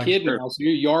 you got a Like, kid now, so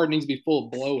your yard needs to be full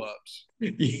of blow ups.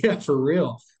 yeah, for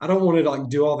real. I don't want to like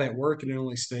do all that work and then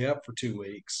only stay up for 2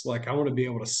 weeks. Like I want to be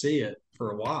able to see it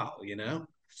for a while. You want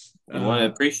to Uh,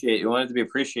 appreciate. You want it to be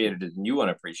appreciated, and you want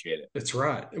to appreciate it. That's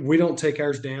right. We don't take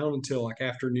ours down until like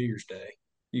after New Year's Day,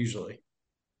 usually.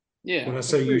 Yeah, When I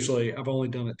say usually, I've only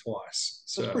done it twice.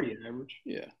 that's So pretty average.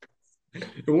 Yeah.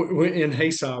 in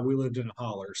Hayside, we lived in a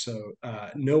holler, so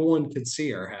no one could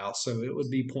see our house, so it would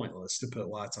be pointless to put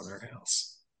lights on our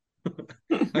house.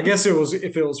 I guess it was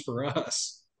if it was for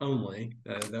us only.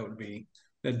 That'd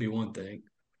be one thing.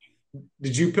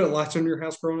 Did you put lights on your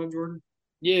house growing up, Jordan?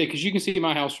 Yeah, because you can see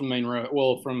my house from main road.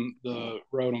 Well, from the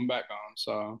road I'm back on.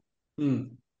 So Hmm.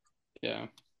 yeah.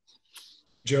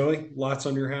 Joey, lights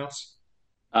on your house?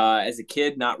 As a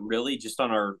kid, not really, just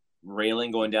on our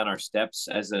railing going down our steps.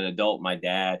 As an adult, my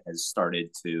dad has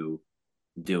started to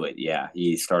do it. Yeah,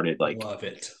 he started Love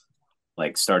it.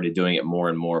 started doing it more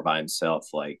and more by himself.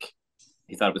 Like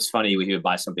he thought it was funny when he would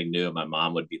buy something new, and my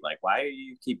mom would be like, "Why do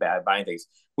you keep buying things?"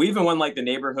 We even won like the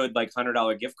neighborhood like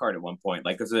 $100 gift card at one point,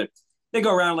 like because they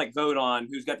go around like vote on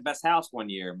who's got the best house one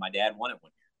year. My dad won it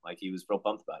one year. Like he was real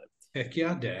pumped about it. Heck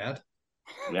yeah, Dad.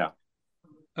 Yeah.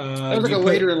 That was Do like you a put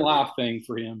later in life thing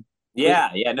for him. Yeah,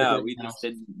 yeah, no, Different we just house.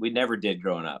 did. We never did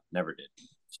growing up. Never did.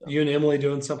 So you and Emily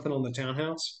doing something on the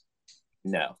townhouse?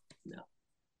 no, no.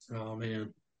 Oh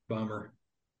man, bummer.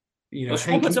 You know, Well,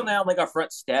 we'll Hank. put something out like our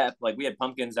front step. Like we had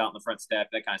pumpkins out in the front step,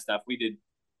 that kind of stuff. We did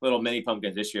little mini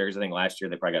pumpkins this year because I think last year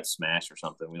they probably got smashed or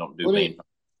something. We don't do Let main. me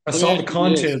I let me saw the ask you this.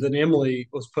 content that Emily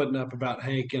was putting up about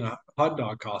Hank in a hot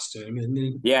dog costume, and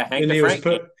then Yeah, Hank then the he was Frank,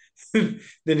 man. put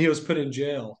then he was put in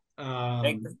jail.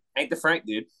 Hank the Frank,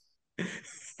 dude.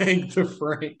 Hank the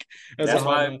Frank as a That's hot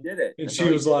why I dog, did it. and That's she how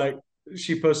he was did it. like,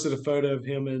 she posted a photo of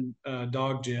him in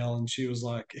dog jail, and she was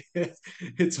like,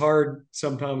 it's hard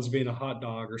sometimes being a hot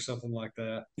dog or something like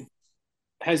that.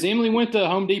 Has Emily went to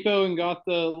Home Depot and got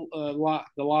the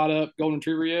lot up golden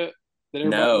retriever yet? That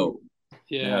everybody. No,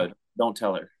 Yeah, no, don't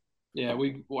tell her. yeah.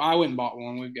 I went and bought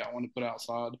one. We've got one to put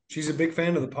outside. She's a big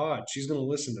fan of the pod. She's going to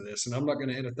listen to this, and I'm not going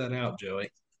to edit that out, Joey.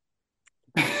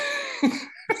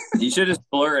 You should just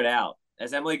blur it out.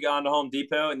 Has Emily gone to Home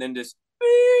Depot and then just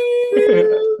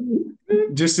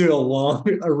Just do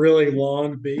a really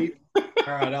long beat. All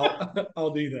right,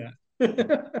 I'll do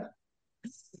that.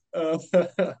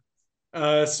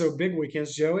 uh, so big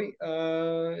weekends, Joey.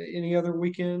 Any other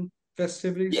weekend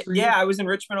festivities yeah, for you? yeah, I was in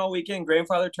Richmond all weekend.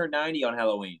 Grandfather turned 90 on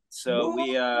Halloween. So What?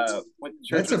 we went to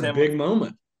church That's a with him on big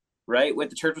moment. right? Went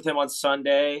to church with him on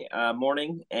Sunday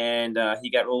morning, and he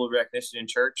got roll of recognition in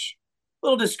church. A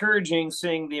little discouraging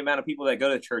seeing the amount of people that go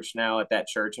to church now at that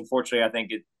church. Unfortunately, I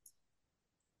think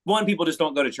one, people just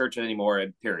don't go to church anymore.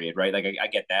 Period. Right? Like I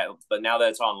get that, but now that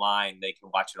it's online, they can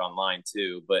watch it online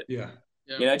too. But Yeah.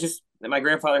 Yeah. just my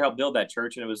grandfather helped build that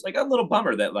church, and it was like a little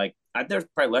bummer that there's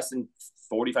probably less than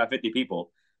 45, 50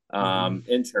 people Mhm.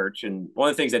 in church. And one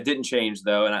of the things that didn't change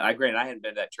though, and granted I hadn't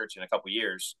been to that church in a couple of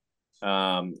years.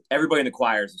 Everybody in the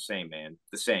choir is the same, man.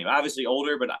 The same. Obviously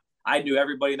older, but I knew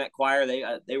everybody in that choir.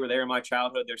 They were there in my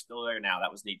childhood. They're still there now.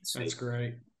 That was neat to That's see.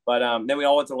 great. But then we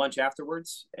all went to lunch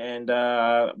afterwards, and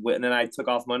then I took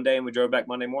off Monday, and we drove back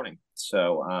Monday morning.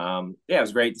 So yeah, it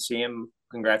was great to see him.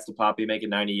 Congrats to Poppy making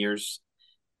 90 years,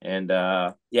 and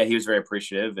yeah, he was very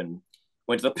appreciative, and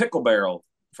went to the Pickle Barrel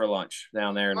for lunch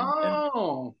down there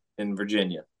Oh, in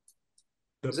Virginia.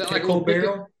 The is that like a pickle little picket?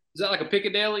 barrel. Is that like a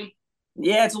Piccadilly?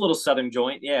 Yeah, it's a little southern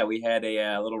joint. Yeah, we had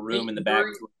a little room Meat in the and back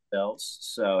three. to ourselves.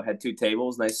 So had two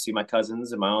tables. Nice to see my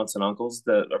cousins and my aunts and uncles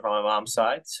that are from my mom's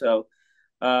side. So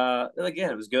again,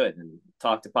 it was good. And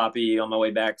talked to Poppy on my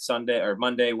way back Sunday or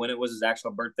Monday when it was his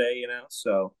actual birthday.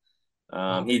 So he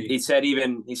Poppy. said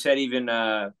even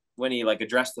when he like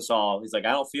addressed us all, he's like,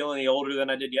 I don't feel any older than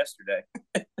I did yesterday.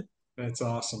 That's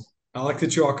awesome. I like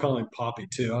that you all call him Poppy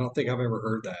too. I don't think I've ever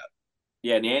heard that.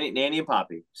 Yeah, Nanny and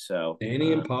Poppy. So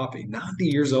Danny and Poppy, 90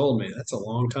 years old, man. That's a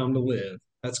long time to live.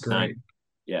 That's nine. great.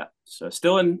 Yeah, so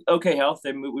still in okay health.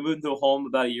 We moved to a home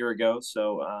about a year ago,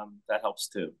 so that helps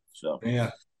too. So,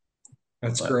 Yeah,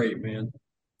 that's but great, man.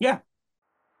 yeah,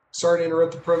 Sorry to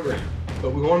interrupt the program,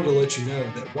 but we wanted to let you know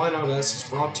that Why Not Us is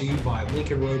brought to you by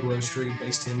Lincoln Road Roastery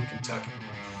based in Kentucky.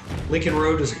 Lincoln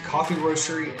Road is a coffee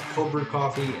roastery and cold brew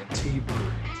coffee and tea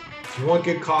brewery. If you want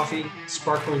good coffee,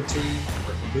 sparkling tea,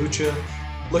 or kombucha,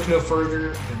 look no further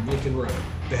than Lincoln Road.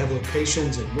 They have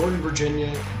locations in Northern Virginia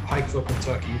and Pikeville,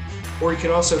 Kentucky, or you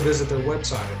can also visit their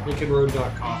website at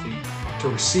lincolnroad.coffee to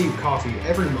receive coffee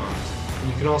every month, and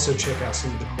you can also check out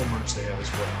some of the cool merch they have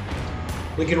as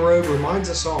well. Lincoln Road reminds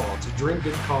us all to drink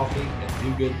good coffee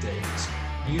and do good things.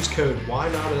 Use code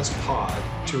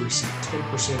WhyNotUsPod to receive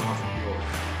 10% off of your order.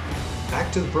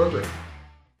 Back to the program.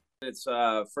 it's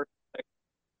first.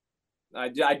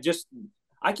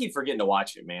 I keep forgetting to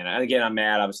watch it, man. Again, I'm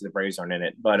mad. Obviously, the Braves aren't in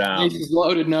it, but Base is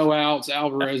loaded, no outs.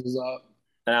 Alvarez is up.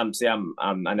 and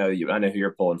I know I know who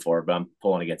you're pulling for, but I'm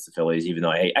pulling against the Phillies, even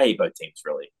though I hate both teams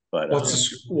really. But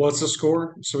What's the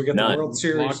score? So we got the none, World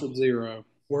Series. Locked at 0.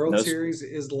 World no, Series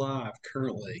is live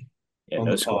currently yeah, on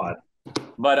no the score. pod.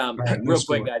 But All right, no real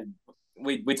quick, score.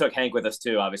 we took Hank with us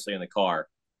too, obviously in the car.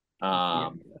 Yeah.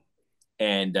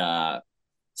 And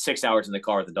 6 hours in the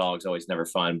car with the dog's always never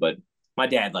fun. But My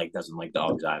dad doesn't like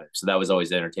dogs either, so that was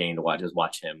always entertaining to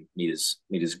watch him meet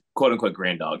his quote unquote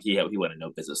grand dog. He wanted no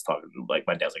business talking. Like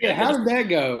my dad's like, Yeah, how did that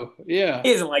go? Yeah.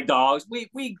 he doesn't like dogs. My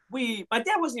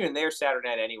dad wasn't even there Saturday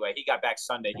night anyway. He got back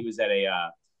Sunday. He was at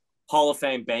a Hall of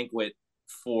Fame banquet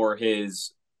for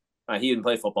his. He didn't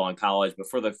play football in college, but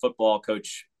for the football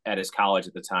coach at his college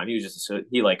at the time, he was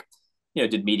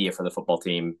did media for the football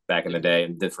team back in the day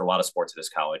and did for a lot of sports at his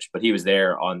college. But he was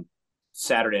there on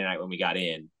Saturday night when we got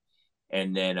in,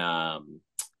 and then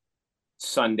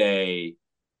Sunday,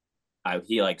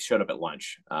 he showed up at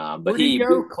lunch. But where did he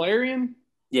go? Clarion.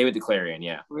 Yeah, with the Clarion,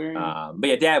 yeah. But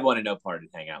yeah, Dad wanted no part of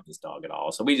hang out with this dog at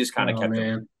all, so we just kind of kept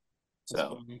him.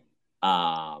 So,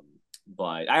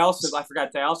 but I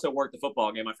forgot I also worked the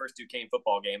football game. My first Duquesne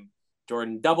football game,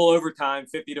 Jordan, double overtime,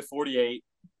 50-48.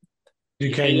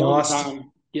 Duquesne lost.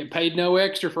 Overtime. Get paid no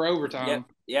extra for overtime.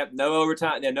 Yep, no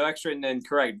overtime, no extra, and then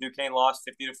correct. Duquesne lost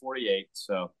 50-48.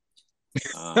 So.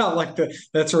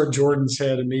 That's where Jordan's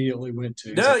head immediately went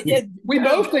to. No, yeah, we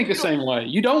both think the same way.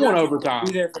 You don't want overtime.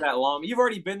 Be there for that long. You've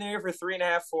already been there for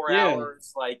 3.5, 4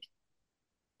 hours,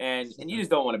 and you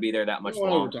just don't want to be there that much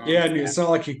longer. Yeah, it's not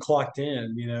like you clocked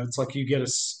in. It's like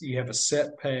you have a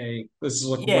set pay. This is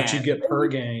what you get per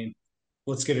game.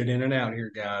 Let's get it in and out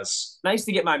here, guys. Nice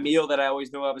to get my meal that I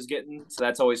always knew I was getting, so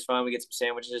that's always fun. We get some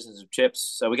sandwiches and some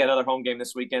chips. So we got another home game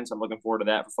this weekend, so I'm looking forward to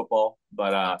that for football.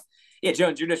 But yeah,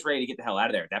 Jones, you're just ready to get the hell out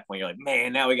of there. At that point, you're like,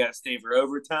 man, now we got to stay for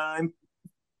overtime.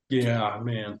 Yeah,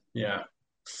 man. Yeah.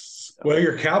 Well,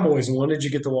 your Cowboys won. Did you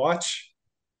get to watch?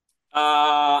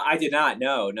 I did not.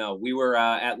 No. We were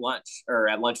at lunch for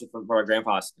our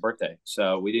grandpa's birthday,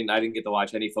 so I didn't get to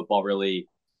watch any football really.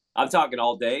 I'm talking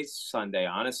all day Sunday,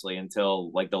 honestly, until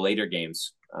the later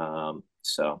games. The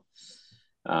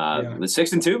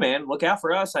 6-2, man. Look out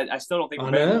for us. I still don't think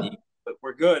we're better than the Eagles, but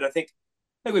we're good. I think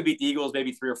we beat the Eagles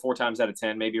maybe 3 or 4 times out of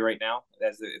 10, maybe right now,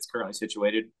 as it's currently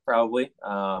situated, probably.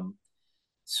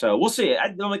 So we'll see.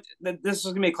 This is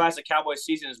gonna be a classic Cowboys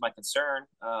season. Is my concern.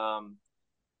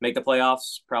 Make the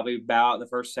playoffs, probably bow out in the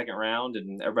first, second round,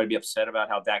 and everybody be upset about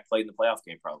how Dak played in the playoff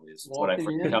game. Probably is what I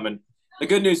foresee coming. The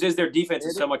good news is their defense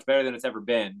is so much better than it's ever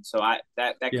been. So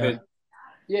that could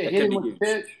hit him with the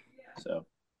pitch. So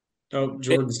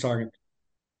Jordan's talking.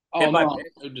 Oh no,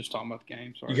 I'm just talking about the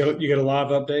game. Sorry. You got a live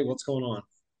update? What's going on?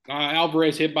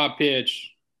 Alvarez hit by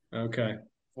pitch. Okay.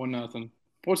 1-0.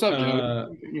 What's up, Joe?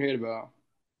 What your head about?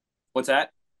 What's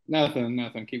that? Nothing.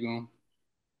 Keep going.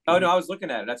 Oh no, I was looking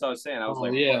at it. That's what I was saying. I was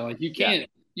you can't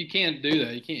do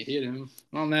that. You can't hit him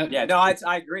on that. Yeah, no, I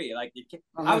agree. You can't.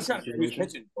 I was trying to who's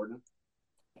pitching, Jordan.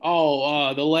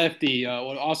 Oh, the lefty,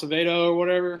 Acevedo or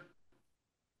whatever.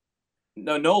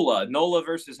 No, Nola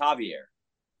versus Javier.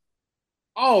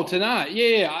 Oh, tonight.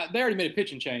 Yeah. They already made a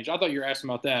pitching change. I thought you were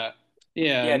asking about that.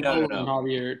 Yeah. Yeah, no.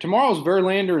 Javier. Tomorrow's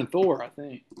Verlander and Thor, I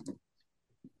think.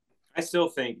 I still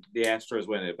think the Astros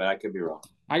win it, but I could be wrong.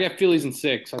 I got Phillies in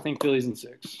 6. I think Phillies in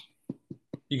 6.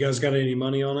 You guys got any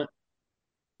money on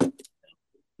it?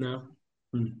 No.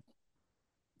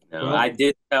 No, well, I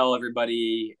did tell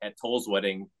everybody at Toll's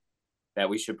wedding that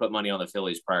we should put money on the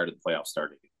Phillies prior to the playoffs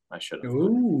starting. I should have.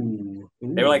 Ooh.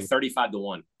 They were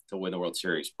 35-1 to win the World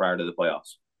Series prior to the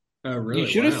playoffs. Oh, really? You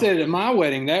should have said it at my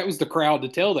wedding. That was the crowd to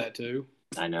tell that to.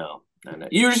 I know.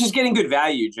 You were just getting good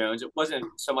value, Jones. It wasn't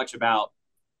so much about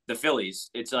the Phillies.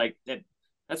 It's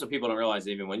that's what people don't realize.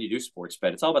 Even when you do sports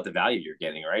bet, it's all about the value you're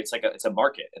getting, right? It's a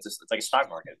market. It's like a stock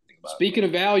market. Think about Speaking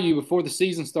of value, before the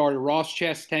season started, Ross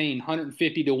Chastain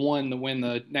 150-1 to win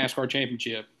the NASCAR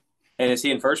championship. And is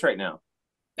he in first right now?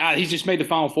 He's just made the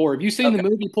Final Four. Have you seen the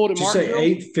movie Pulled at Martinsville?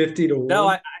 Did you say 850-1? No,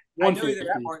 I knew he was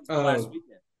at Martinsville last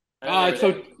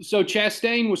weekend. So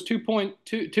Chastain was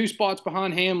 2 spots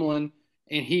behind Hamlin,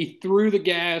 and he threw the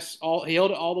gas. He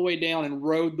held it all the way down and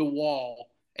rode the wall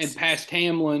and passed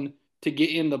Hamlin to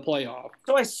get in the playoff.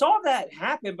 So I saw that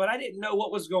happen, but I didn't know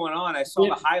what was going on. I saw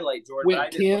the highlight, Jordan.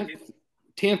 Went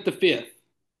 10th to 5th.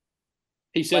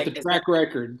 He set the track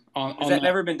record on. Has that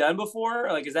never been done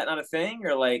before? Is that not a thing?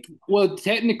 Or Well,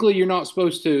 technically, you're not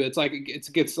supposed to. It's like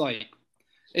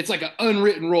an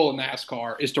unwritten rule in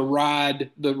NASCAR is to ride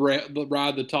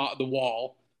the top the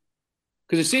wall.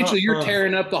 Because essentially you're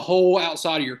tearing up the whole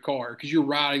outside of your car because you're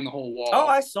riding the whole wall. Oh,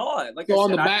 I saw it. On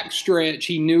the back stretch,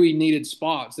 he knew he needed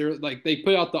spots. They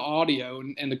put out the audio,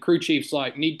 and the crew chief's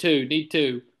like, need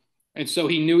two. And so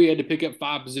he knew he had to pick up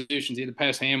 5 positions. He had to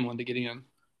pass Hamlin to get in.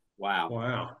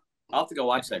 Wow. I'll have to go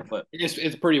watch that clip.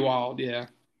 It's pretty wild, yeah.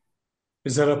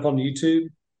 Is that up on YouTube?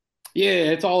 Yeah,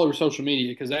 it's all over social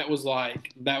media because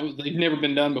they've never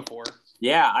been done before.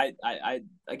 Yeah,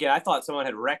 I thought someone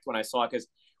had wrecked when I saw it because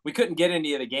we couldn't get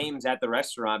any of the games at the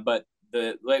restaurant, but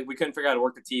we couldn't figure out how to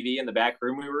work the TV in the back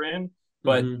room we were in.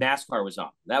 but NASCAR was on.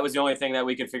 That was the only thing that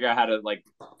we could figure out how to like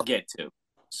get to.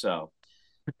 So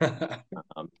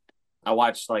I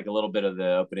watched like a little bit of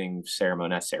the opening ceremony,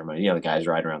 not ceremony, the guys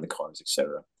riding around the cars,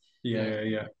 etc.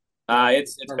 Yeah.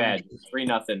 It's bad.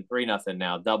 3-0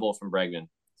 now, double from Bregman.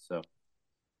 So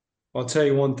I'll tell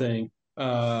you one thing.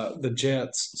 The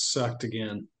Jets sucked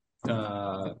again.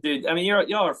 dude, I mean,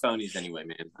 y'all are phonies anyway,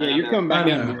 man. Yeah, you're coming back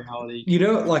down to reality.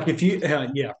 Like if you,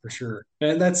 yeah, for sure,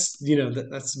 and that's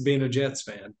that's being a Jets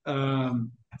fan.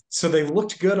 So they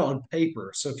looked good on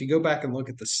paper. So if you go back and look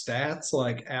at the stats,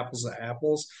 like apples to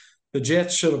apples, the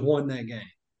Jets should have won that game.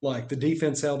 Like the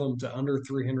defense held them to under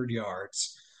 300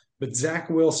 yards, but Zach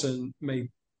Wilson made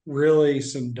really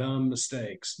some dumb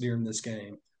mistakes during this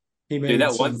game. He made Dude,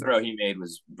 that one throw he made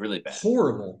was really bad.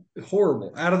 Horrible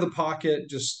out of the pocket,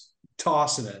 just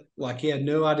tossing it like he had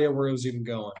no idea where it was even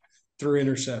going. 3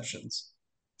 interceptions.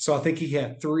 So I think he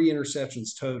had 3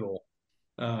 interceptions total.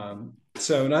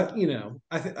 So not,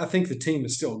 I think the team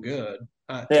is still good.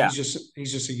 He's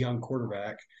just a young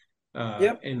quarterback.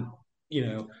 And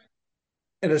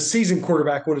and a seasoned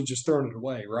quarterback would have just thrown it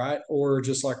away, right? Or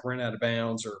just like ran out of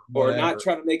bounds or whatever. Or not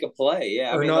trying to make a play.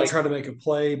 Yeah. Or not trying to make a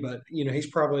play, but he's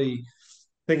probably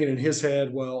thinking in his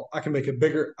head, well, I can make a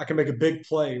big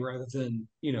play rather than,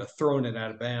 throwing it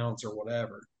out of bounds or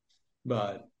whatever.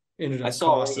 But ended up I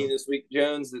saw a ranking this week,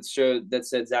 Jones, that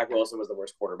said Zach Wilson was the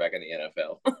worst quarterback in the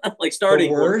NFL. Like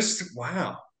starting the worst?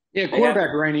 Wow. Yeah,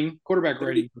 quarterback rating for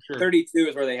sure. 32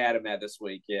 is where they had him at this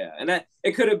week. Yeah, and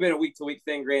it could have been a week-to-week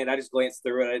thing. Granted, I just glanced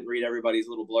through it. I didn't read everybody's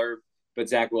little blurb, but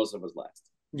Zach Wilson was last.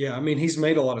 Yeah, I mean, he's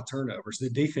made a lot of turnovers. The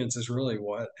defense is really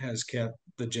what has kept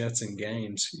the Jets in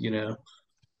games. He's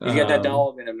got that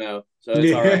dog in him now, so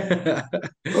it's all right.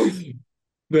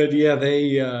 But yeah,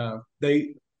 they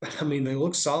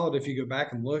look solid if you go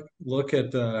back and look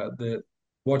at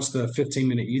watch the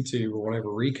 15-minute YouTube or whatever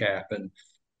recap, and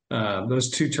those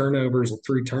 2 turnovers or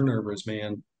 3 turnovers,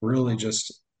 man, really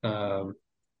just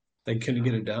they couldn't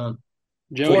get it done.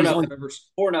 4-0,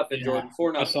 Jordan.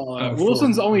 4-0. I saw that.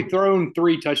 Wilson's only thrown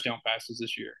 3 touchdown passes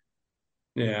this year.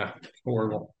 Yeah,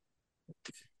 horrible.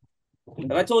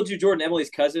 Have I told you Jordan Emily's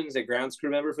cousin is a grounds crew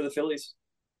member for the Phillies?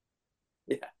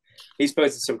 Yeah, he's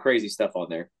posted some crazy stuff on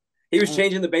there. He was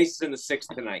changing the bases in the 6th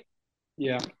tonight.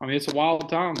 Yeah, I mean, it's a wild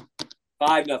time.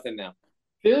 5-0 now.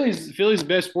 Philly's the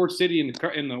best sports city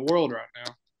in the world right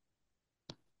now.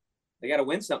 They got to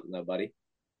win something though, buddy.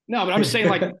 No, but I'm just saying,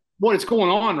 like, what is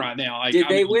going on right now? Like, Did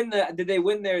they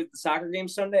win their soccer game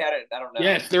Sunday? I don't know.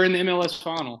 Yes, they're in the MLS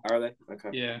final. Are they? Okay.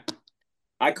 Yeah.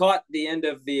 I caught the end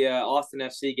of the Austin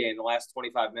FC game, the last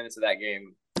 25 minutes of that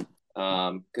game,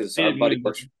 because our buddy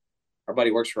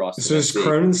works for Austin. So this is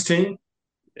Cronin's team.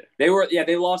 They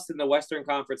lost in the Western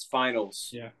Conference Finals.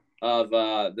 Yeah. Of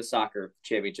the soccer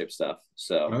championship stuff.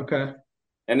 So okay,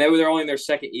 and they're only in their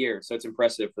 2nd year, so it's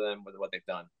impressive for them with what they've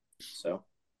done. So,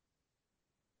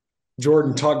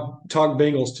 Jordan, talk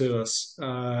Bengals to us.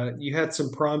 You had some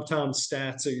primetime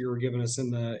stats that you were giving us in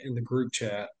the group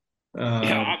chat.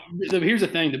 Here's the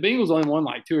thing: the Bengals only won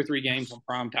like 2 or 3 games on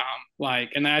primetime,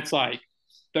 and that's like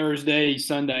Thursday,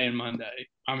 Sunday, and Monday.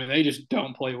 I mean, they just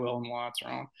don't play well when the lights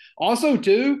are on. Also,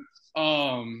 too.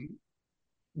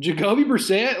 Jacoby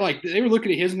Brissett, like they were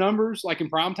looking at his numbers, like in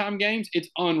primetime games, it's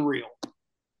unreal.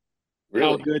 Really?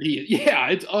 How good he is. Yeah,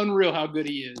 it's unreal how good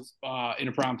he is in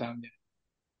a primetime game.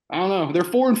 I don't know. They're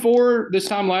 4-4. This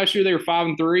time last year they were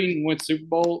 5-3 and went Super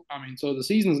Bowl. I mean, so the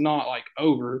season's not like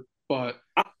over, but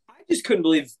I just couldn't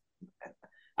believe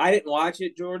I didn't watch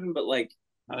it, Jordan, but like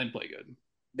I didn't play good.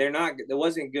 They're not. It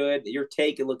wasn't good. Your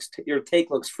take looks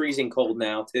freezing cold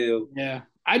now too. Yeah,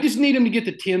 I just need them to get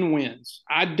to 10 wins.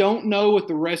 I don't know with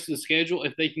the rest of the schedule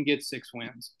if they can get 6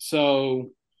 wins.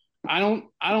 So I don't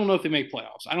know if they make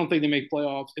playoffs. I don't think they make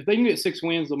playoffs. If they can get 6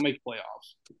 wins, they'll make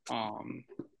playoffs.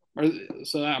 I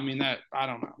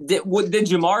don't know. Did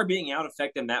Jamar being out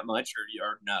affect them that much,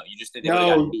 or no? You just didn't.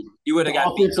 No, you would have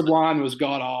got. The offensive line was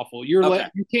god awful. You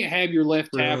can't have your left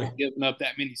tackle giving up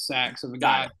that many sacks of a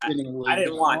guy. I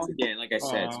didn't watch again, like I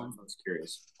said, so I was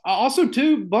curious. Also,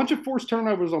 too, bunch of forced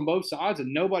turnovers on both sides,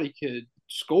 and nobody could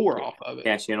score off of it.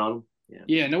 Cash in on them.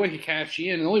 Yeah, nobody could cash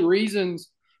in. And the only reasons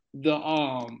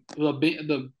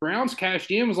the Browns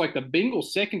cashed in was like the Bengals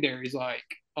secondaries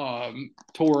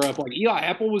tore up. Like Eli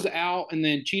Apple was out, and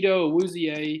then Cheeto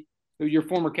Awuzie, who your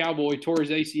former Cowboy, tore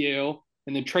his ACL,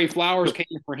 and then Trey Flowers came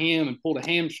in for him and pulled a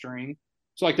hamstring.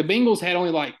 So like the Bengals had only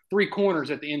like 3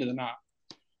 corners at the end of the night.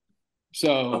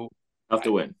 So tough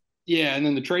to win. Yeah, and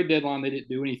then the trade deadline they didn't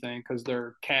do anything because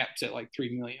their cap's at like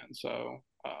 $3 million. So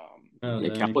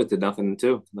Cowboys did nothing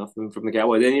too. Nothing from the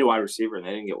Cowboys. They need a wide receiver, and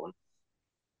they didn't get one.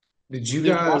 Did you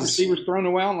Just wide guys? receivers thrown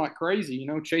around like crazy.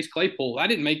 Chase Claypool. That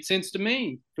didn't make sense to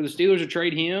me for the Steelers to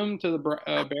trade him to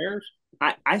the Bears.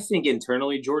 I think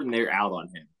internally, Jordan, they're out on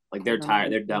him. Like they're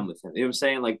tired. They're done with him. You know what I'm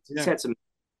saying? Like he's had some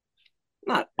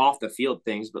not off the field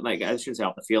things, but like I shouldn't say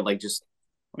off the field. Like just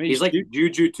he's like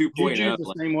Juju 2.0. Juju's the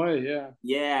like, same way. Yeah.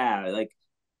 Yeah. Like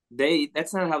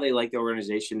that's not how they like the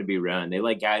organization to be run. They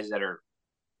like guys that are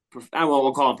I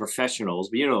won't call them professionals,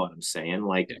 but you know what I'm saying.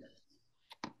 Like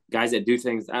guys that do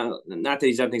things. Not that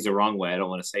he's done things the wrong way. I don't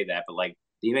want to say that, but like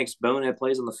he makes bonehead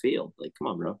plays on the field. Like, come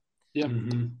on, bro. Yeah.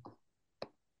 Mm-hmm.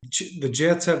 The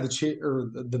Jets have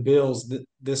the Bills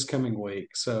this coming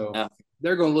week, so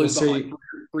they're going to lose by like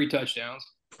three touchdowns.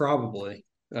 Probably.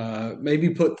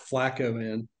 Maybe put Flacco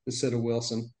in instead of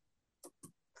Wilson.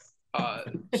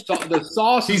 The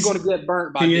sauce is going to get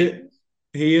burnt by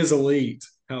he is elite,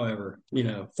 however.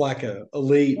 Flacco,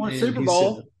 elite. Won a Super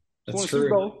Bowl. That's true.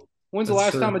 Super Bowl. When's the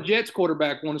last time a Jets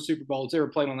quarterback won a Super Bowl that's ever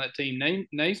played on that team?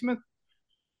 Naismith?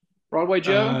 Broadway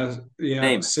Joe?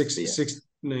 Namath,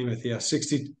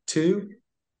 62.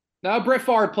 No, Brett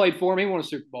Favre played for him. He won a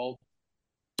Super Bowl.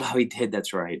 Oh, he did.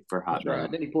 That's right. For hot.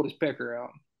 Right. Then he pulled his pecker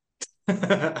out.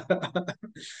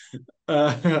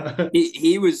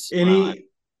 He was. We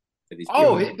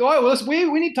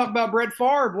need to talk about Brett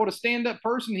Favre. What a stand-up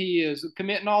person he is,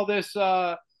 committing all this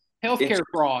healthcare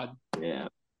fraud. Yeah.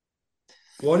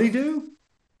 What'd he do?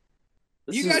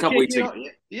 This is a couple weeks ago.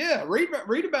 Yeah,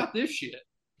 read about this shit.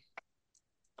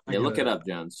 Yeah, look it up,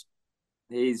 Jones.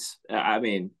 He's,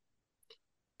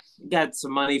 got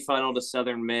some money funneled to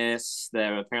Southern Miss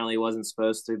that apparently wasn't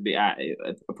supposed to be.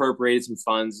 Appropriated some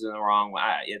funds in the wrong way.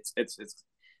 It's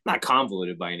not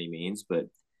convoluted by any means, but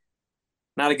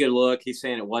not a good look. He's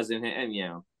saying it wasn't, and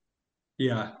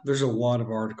Yeah, there's a lot of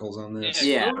articles on this.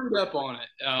 Yeah, read up on it.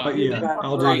 I'll do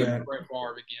that. Brett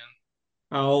Favre again.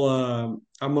 I'm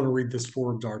going to read this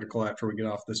Forbes article after we get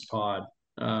off this pod.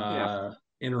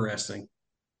 Interesting.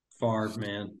 Favre,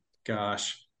 man.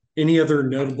 Gosh. Any other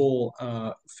notable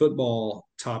football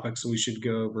topics we should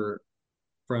go over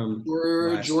from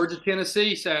Georgia,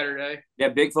 Tennessee Saturday? Yeah,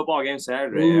 big football game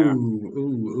Saturday.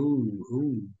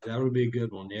 Ooh. That would be a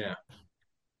good one, yeah.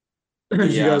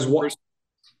 Did you guys watch?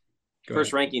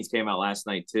 First rankings came out last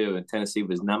night, too, and Tennessee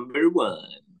was number one.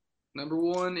 Number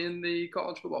one in the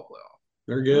college football playoff.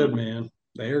 They're good, man.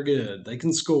 They are good. They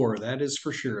can score. That is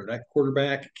for sure. That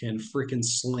quarterback can freaking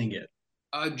sling it.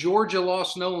 Georgia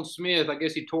lost Nolan Smith. I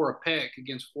guess he tore a pec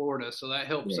against Florida, so that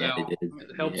helps out. It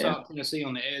helps out Tennessee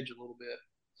on the edge a little bit.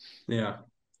 Yeah.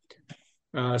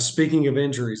 Speaking of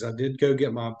injuries, I did go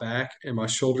get my back and my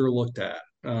shoulder looked at.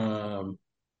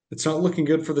 It's not looking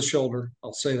good for the shoulder.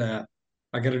 I'll say that.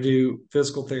 I got to do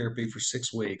physical therapy for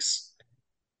 6 weeks.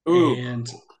 Ooh. And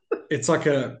it's like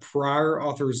a prior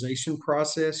authorization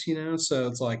process, so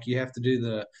it's like you have to do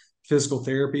the physical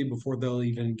therapy before they'll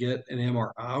even get an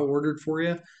MRI ordered for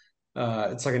you.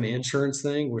 It's like an insurance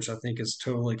thing, which I think is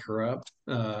totally corrupt,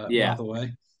 by the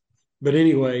way. But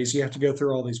anyways, you have to go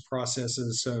through all these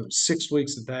processes. So 6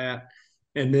 weeks of that.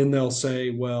 And then they'll say,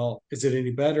 well, is it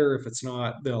any better? If it's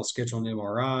not, they'll schedule an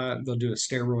MRI. They'll do a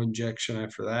steroid injection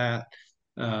after that.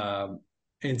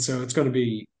 And so it's going to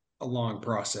be a long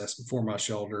process before my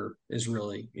shoulder is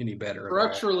really any better.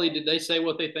 Structurally, did they say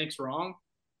what they think's wrong?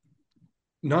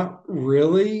 Not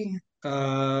really. It's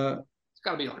got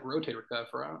to be like rotator cuff,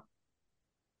 right?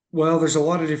 Well, there's a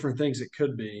lot of different things it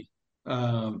could be.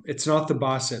 It's not the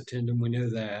bicep tendon. We know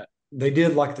that. They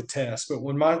did like the test, but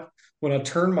when I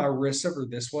turn my wrist over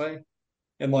this way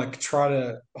and like try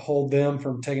to hold them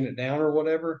from taking it down or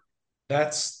whatever,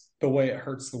 that's the way it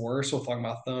hurts the worst with like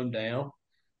my thumb down.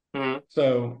 Mm-hmm.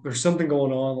 So there's something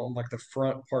going on like the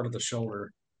front part of the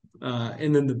shoulder.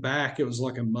 And then the back, it was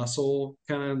like a muscle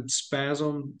kind of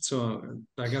spasm. So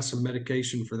I got some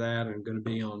medication for that and going to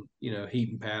be on, heat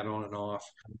and pad on and off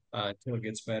until it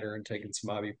gets better and taking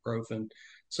some ibuprofen.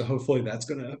 So hopefully that's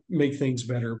going to make things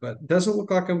better, but it doesn't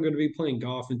look like I'm going to be playing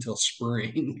golf until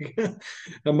spring.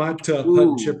 I might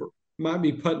might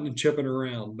be putting and chipping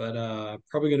around, but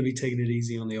probably going to be taking it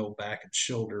easy on the old back and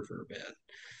shoulder for a bit.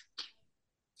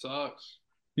 Sucks.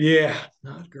 Yeah,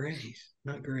 not great.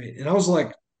 And I was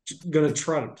like going to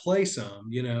try to play some,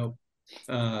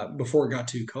 before it got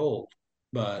too cold.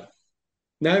 But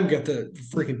now I've got the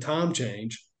freaking time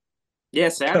change. Yeah,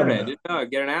 Saturday. Didn't know.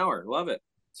 Get an hour. Love it.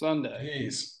 Sunday.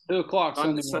 Jeez. 2:00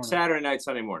 Sunday morning. Saturday night,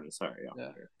 Sunday morning. Sorry.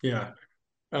 Yeah.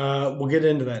 We'll get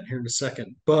into that here in a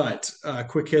second. But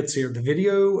quick hits here. The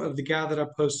video of the guy that I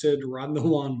posted riding the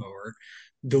lawnmower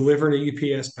delivering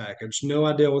a UPS package. No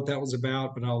idea what that was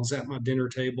about, but I was at my dinner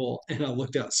table and I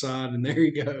looked outside and there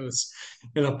he goes.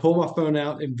 And I pulled my phone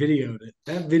out and videoed it.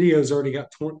 That video's already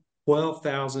got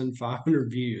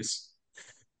 12,500 views.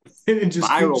 And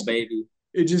Viral, baby.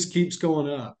 it just keeps going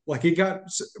up. Like it got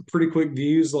pretty quick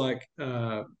views like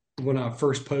when I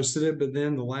first posted it, but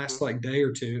then the last like day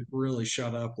or two, it really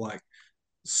shot up like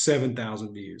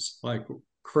 7,000 views. Like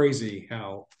crazy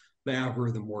how the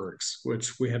algorithm works,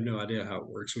 which we have no idea how it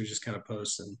works. We just kind of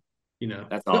post and,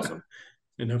 That's awesome.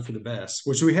 and hope for the best,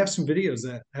 which we have some videos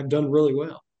that have done really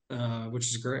well, which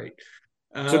is great.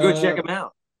 So go check Uh, them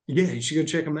out. yeah, you should go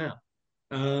check them out.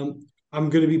 I'm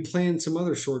going to be playing some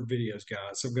other short videos,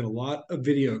 guys. I've got a lot of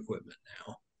video equipment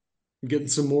now. I'm getting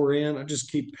some more in. I just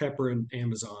keep peppering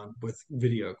Amazon with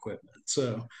video equipment.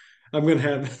 So I'm going to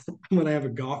have I'm going to have a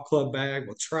golf club bag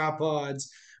with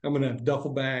tripods. I'm going to have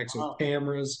duffel bags with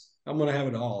cameras. I'm going to have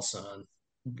it all, son.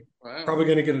 Wow. Probably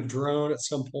going to get a drone at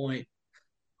some point.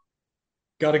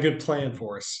 Got a good plan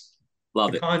for us.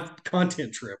 Love it.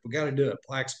 Content trip. We got to do it.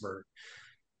 Blacksburg.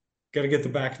 Got to get the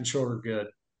back and shoulder good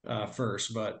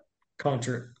first, but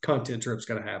content trip's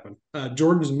got to happen.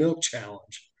 Jordan's Milk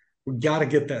Challenge. We got to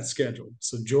get that scheduled.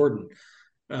 So Jordan,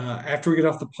 after we get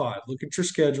off the pod, look at your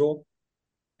schedule,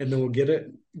 and then we'll get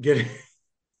it. Okay.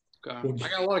 I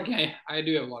got a lot of game. I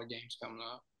do have a lot of games coming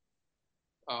up.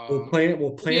 We'll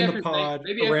plan the pod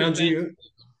around you.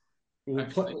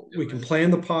 We can plan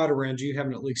the pod around you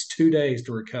having at least 2 days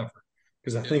to recover,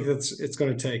 because I think it's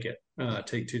going to take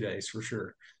 2 days for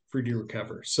sure for you to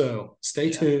recover. So stay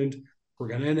tuned. We're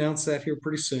going to announce that here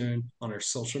pretty soon on our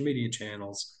social media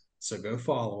channels. So go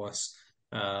follow us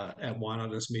at Why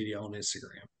Not Us Media on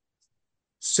Instagram.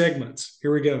 Segments.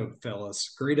 Here we go,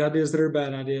 fellas. Great ideas that are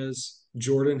bad ideas.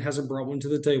 Jordan hasn't brought one to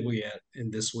the table yet,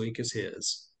 and this week is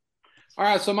his. All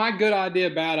right. So my good idea,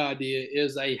 bad idea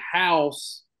is a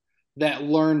house that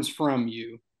learns from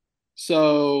you.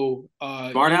 So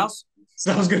Smart House?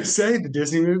 So I was going to say the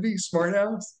Disney movie, Smart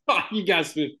House. You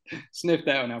guys sniffed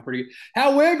that one out pretty good.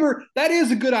 However, that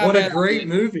is a good idea. What a great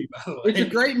movie, by the way. It's a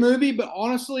great movie, but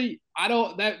honestly, I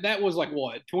don't. That was like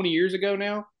what 20 years ago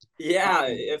now. Yeah,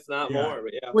 if not more.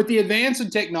 But yeah. With the advance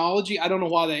in technology, I don't know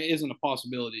why that isn't a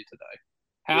possibility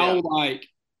today.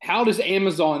 How does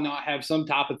Amazon not have some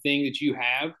type of thing that you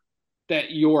have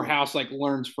that your house like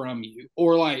learns from you,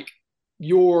 or like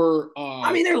your?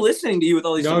 I mean, they're listening to you with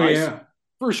all these. Yeah.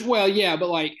 First, well, yeah, but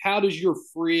like, how does your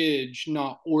fridge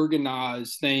not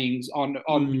organize things on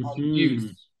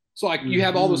use? So, like, you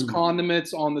have all those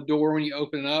condiments on the door when you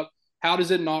open it up. How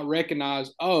does it not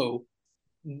recognize? Oh,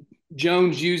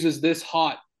 Jones uses this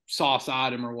hot sauce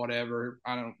item or whatever.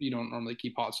 You don't normally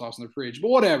keep hot sauce in the fridge, but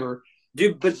whatever.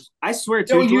 Dude, but I swear,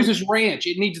 Joe uses ranch.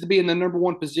 It needs to be in the number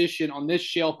one position on this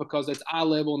shelf because it's eye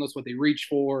level and that's what they reach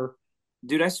for.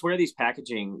 Dude, I swear these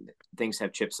packaging things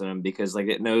have chips in them because like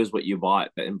it knows what you bought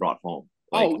and brought home.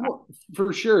 Like,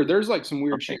 for sure. There's like some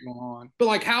weird shit going on. But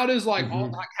like, how does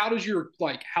how does your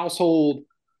like household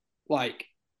like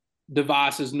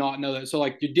devices not know that? So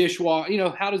like your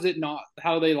dishwasher, how does it not?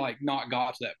 How do they like not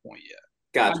got to that point yet?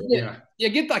 Gotcha.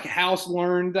 Get like house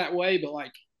learned that way, but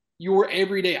like your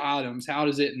everyday items, how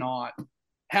does it not?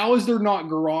 How is there not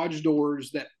garage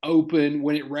doors that open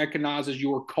when it recognizes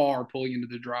your car pulling into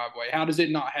the driveway? How does it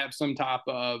not have some type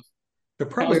of? There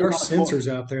probably are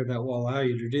sensors out there that will allow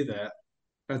you to do that.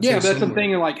 But that's the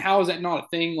thing. Like, how is that not a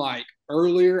thing? Like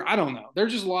earlier, I don't know.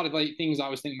 There's just a lot of like things I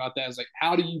was thinking about. That is like,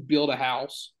 how do you build a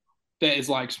house that is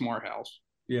like Smart House?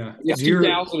 Yeah, it's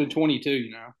 2022.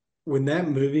 When that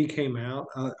movie came out,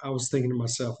 I was thinking to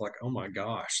myself, like, oh my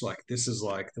gosh, like this is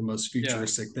like the most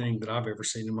futuristic thing that I've ever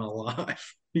seen in my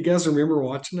life. You guys remember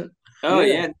watching it? Oh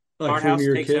yeah. Like Smart House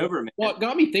takes over, man. What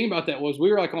got me thinking about that was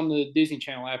we were like on the Disney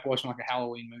Channel app watching like a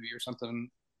Halloween movie or something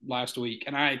last week,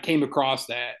 and I came across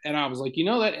that, and I was like,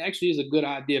 that actually is a good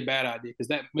idea, bad idea, because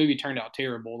that movie turned out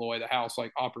terrible the way the house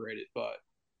like operated. But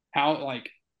how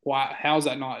does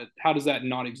that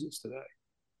not exist today?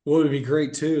 What would be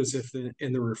great too is if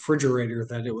in the refrigerator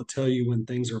that it would tell you when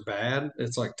things are bad,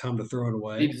 it's like time to throw it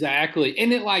away. Exactly,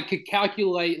 and it like could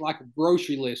calculate like a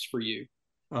grocery list for you.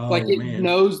 Oh, like it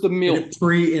knows the milk.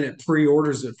 And it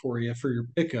pre-orders it for you for your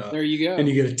pickup. There you go. And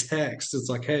you get a text. It's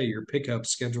like, hey, your pickup's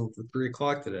scheduled for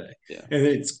 3:00 today. Yeah. And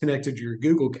it's connected to your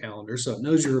Google Calendar, so it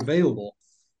knows you're available.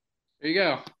 There you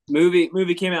go.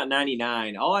 Movie came out in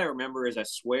 '99. All I remember is I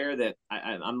swear that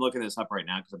I'm looking this up right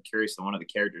now because I'm curious that one of the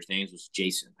characters' names was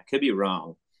Jason. I could be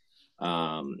wrong.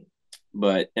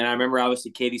 But I remember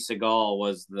obviously Katie Seagal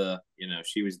was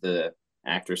she was the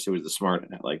actress who was the smart,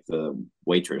 like the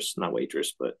not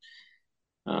waitress, but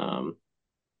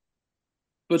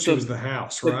she was the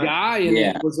house, right? The guy in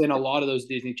it was in a lot of those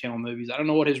Disney Channel movies. I don't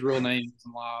know what his real name is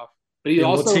in life, but he's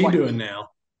also what's he doing now?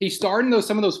 He's starring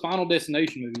some of those Final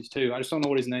Destination movies too. I just don't know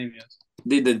what his name is.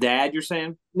 The dad you're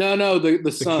saying? No, the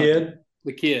The son, kid?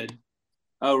 the kid,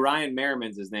 Oh, Ryan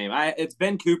Merriman's his name. It's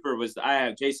Ben Cooper was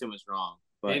Jason was wrong,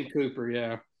 but Ben Cooper.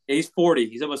 Yeah, he's 40.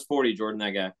 He's almost 40. Jordan,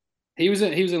 that guy. he was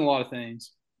in a lot of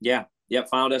things. Yeah. Yep.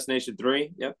 Final Destination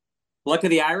 3. Yep. Luck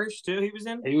of the Irish too. He was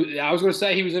in. I was going to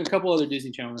say he was in a couple other Disney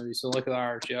Channel movies. So look at the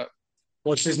Irish. Yep.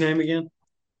 What's his name again?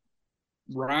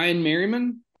 Ryan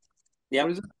Merriman. Yep.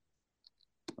 What is it?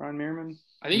 Ryan Merriman.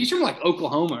 I think he's from like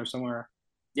Oklahoma or somewhere.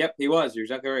 Yep. He was. You're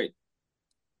exactly right.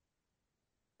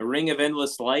 A Ring of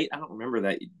Endless Light. I don't remember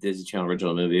that Disney Channel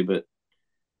original movie, but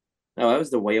no, that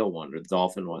was the whale one or the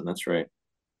dolphin one. That's right.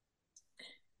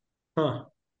 Huh.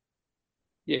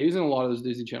 Yeah, he was in a lot of those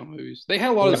Disney Channel movies. They had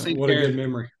a lot of the same What a good characters.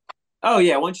 memory. Oh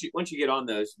yeah. Once you get on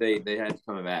those, they had to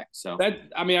come back. So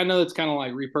I mean, I know it's kind of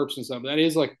like repurposing something. That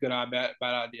is like a bad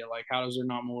idea. Like, how is there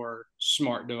not more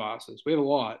smart devices? We have a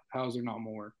lot. How is there not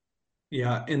more?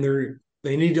 Yeah, and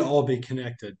they need to all be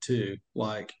connected too.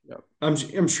 Like Yep.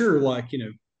 I'm sure like,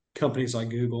 companies like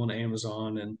Google and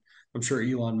Amazon, and I'm sure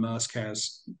Elon Musk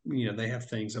has, they have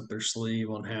things up their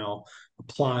sleeve on how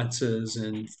appliances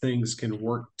and things can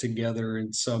work together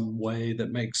in some way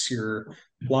that makes your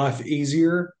life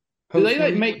easier, Do they like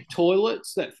hopefully. make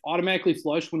toilets that automatically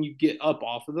flush when you get up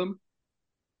off of them?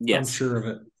 I'm yes, sure of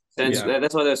it. yeah.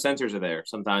 That's why those sensors are there.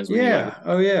 Sometimes when you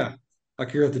Oh yeah.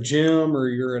 Like you're at the gym or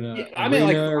you're in Yeah, a I mean,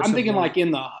 like arena or I'm thinking something. like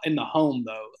in the home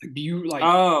though. Like, do you like?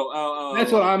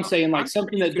 That's what oh. I'm saying. Like I'm sure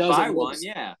something you that could buy doesn't look. one.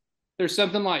 Yeah. There's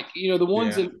something like the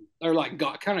ones Yeah. that are like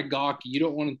kind of gawky. You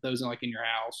don't want those in your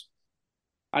house.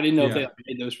 I didn't know if they Yeah.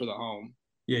 made those for the home.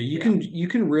 Yeah, you Yeah.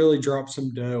 can really drop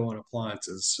some dough on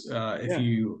appliances if Yeah.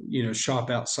 you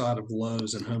shop outside of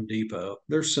Lowe's and Home Depot.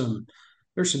 There's some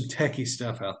techie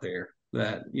stuff out there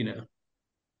that Is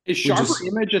we Sharper just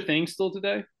Image a thing still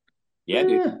today? Yeah,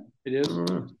 dude. It I is. don't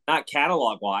know. Not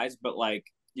catalog wise, but like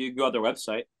you can go on their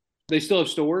website. They still have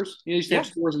stores. You used to have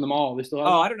Yeah. stores in the mall. They still have.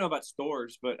 Oh, Them? I don't know about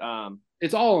stores, but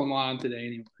It's all online today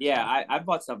anyway. yeah, So, I've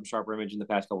bought stuff from Sharper Image in the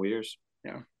past couple years.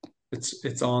 yeah.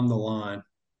 It's on the line.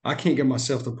 I can't get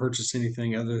myself to purchase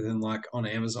anything other than like on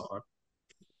Amazon.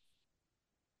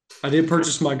 I did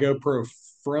purchase my GoPro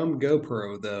from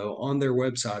GoPro though on their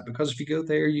website because if you go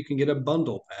there, you can get a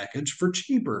bundle package for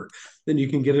cheaper than you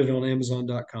can get it on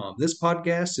Amazon.com. This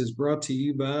podcast is brought to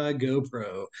you by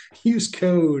GoPro. Use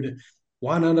code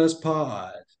Why Not Us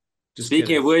Pod. Just Speaking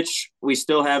kidding. of which, we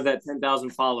still have that 10,000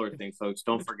 follower thing, folks.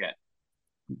 Don't forget.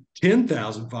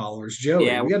 10,000 followers, Joey.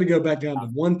 Yeah. We got to go back down to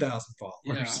 1,000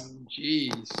 Yeah. followers.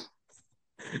 Jeez.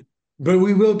 But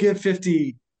we will give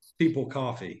 50 people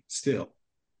coffee still.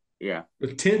 Yeah.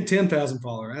 With 10,000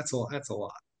 followers, that's a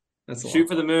lot. That's a Shoot lot.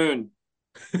 for the moon.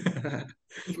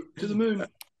 To the moon.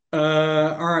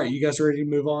 All right, you guys ready to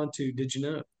move on to Did You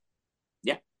Know?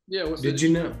 Yeah. What's Did this? you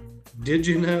know? Did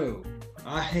you know?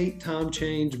 I hate time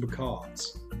change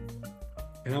because,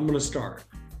 and I'm going to start.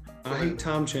 I hate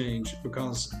time change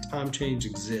because time change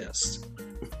exists.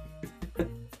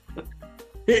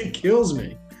 It kills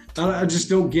me. I just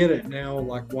don't get it now,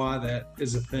 like why that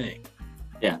is a thing.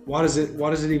 Yeah. Why does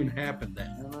it even happen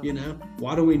then? You know?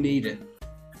 Why do we need it?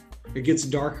 It gets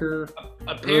darker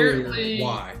Apparently, earlier.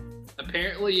 Why?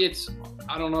 Apparently, it's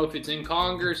I don't know if it's in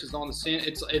Congress. It's on the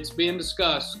Senate. It's being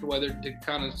discussed whether to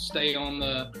kind of stay on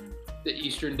the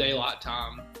Eastern Daylight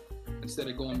Time instead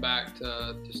of going back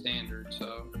to standard.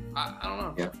 So I don't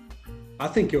know. Yeah. I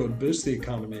think it would boost the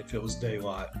economy if it was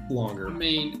daylight longer. I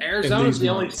mean, Arizona's the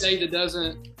only months. state that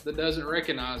doesn't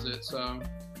recognize it. So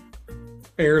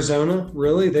Arizona,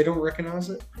 really? They don't recognize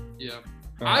it? yeah,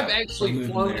 All I've right, actually I'm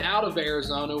moving flown there. out of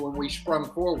Arizona when we sprung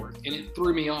forward, and it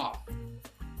threw me off.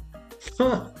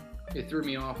 Huh. It threw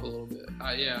me off a little bit.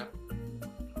 Yeah.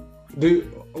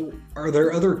 Are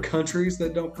there other countries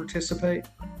that don't participate?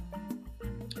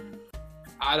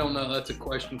 I don't know. That's a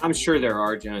question. I'm sure there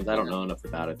are, Jones. I don't know enough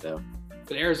about it though.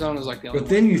 But Arizona's like the only But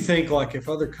then you think like if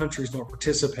other countries don't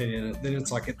participate in it, then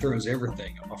it's like it throws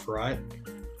everything off, right?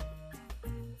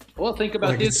 Well, think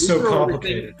about Like this. it's so We throw everything-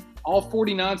 complicated. All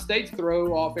 49 states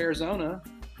throw off Arizona.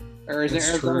 That's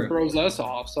Arizona true. throws us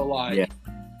off. So, like, Yeah.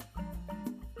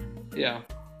 yeah.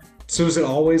 So is it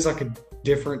always like a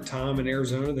different time in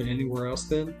Arizona than anywhere else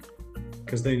then?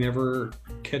 Because they never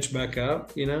catch back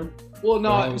up, you know? Well,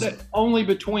 no, Well, that was- only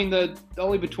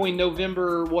between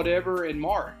November whatever and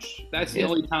March. That's the Yeah.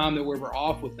 only time that we're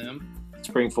off with them.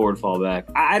 Spring forward, fall back.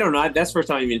 I don't know. That's the first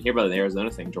time I even hear about the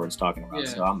Arizona thing Jordan's talking about. Yeah.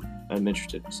 So I'm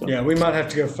interested. So Yeah, we might have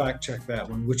to go fact check that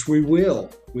one, which we will.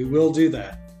 We will do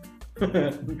that.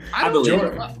 I believe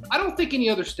don't, it. I don't think any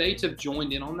other states have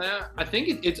joined in on that. I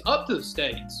think it's up to the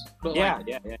states. But yeah.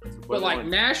 But like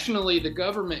nationally, the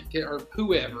government or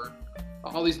whoever,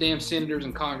 all these damn senators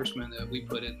and congressmen that we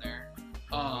put in there,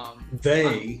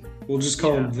 We'll just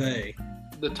call Yeah. them they.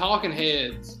 The talking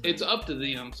heads, it's up to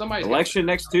them. Somebody's Election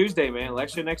next Tuesday, man.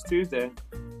 Election next Tuesday.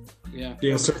 Yeah.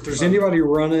 Yeah, so if there's anybody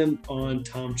running on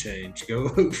time change, go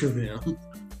vote for them.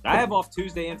 I have off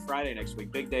Tuesday and Friday next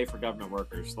week. Big day for government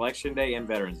workers. Election Day and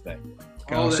Veterans Day.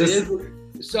 Oh, Gosh, that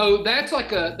is. So that's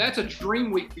a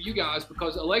dream week for you guys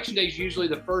because Election Day is usually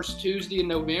the first Tuesday in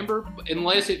November,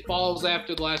 unless it falls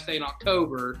after the last day in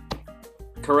October.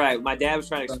 Correct. My dad was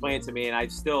trying to explain it to me,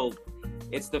 and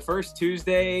it's the first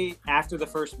Tuesday after the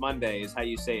first Monday is how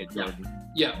you say it, Jordan.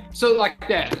 Yeah. So like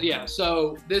that. Yeah.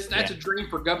 So that's a dream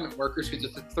for government workers because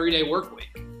it's a 3-day work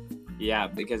week. Yeah,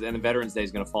 and the Veterans Day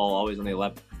is going to fall always on the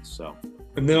 11th. So.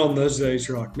 And then on those days,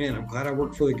 you're like, man, I'm glad I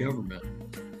work for the government.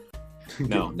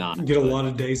 No, not. Get a lot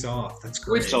of days off. That's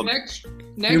great. Which next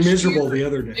you're miserable year, the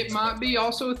other days. It might be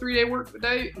also a 3-day work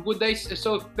day. Would they?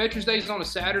 So if Veterans Day is on a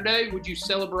Saturday, would you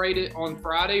celebrate it on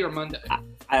Friday or Monday?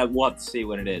 I will have to see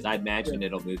when it is. I imagine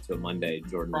it'll move to a Monday,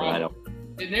 Jordan. But I don't.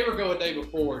 It never go a day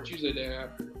before. It's usually a day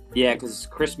after. Yeah, because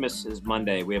Christmas is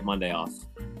Monday. We have Monday off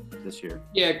this year.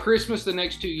 Yeah, Christmas the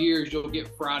next 2 years, you'll get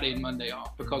Friday and Monday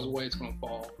off because of the way it's going to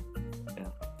fall. Yeah.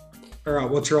 All right,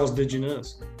 what Charles did you know?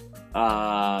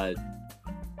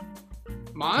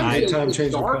 Mine is time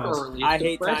change dark because early. I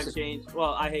hate time change.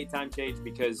 Well, I hate time change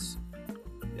because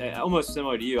almost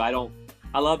similar to you. I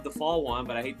love the fall one,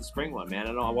 but I hate the spring one, man.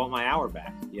 I want my hour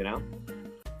back, you know?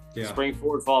 Yeah. Spring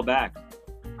forward, fall back.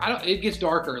 It gets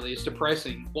dark early. It's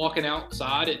depressing. Walking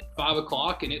outside at 5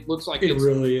 o'clock and it looks like It it's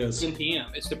really is. 10 p.m.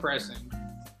 It's depressing.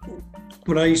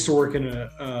 When I used to work in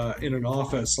an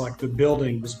office, like the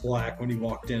building was black when you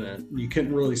walked in it. You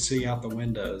couldn't really see out the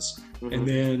windows. Mm-hmm. And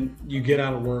then you get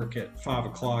out of work at 5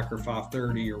 o'clock or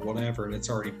 5:30 or whatever, and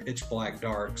it's already pitch black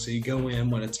dark. So you go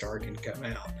in when it's dark and come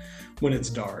out when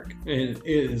it's dark. And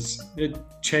it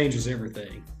changes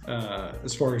everything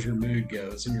as far as your mood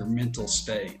goes and your mental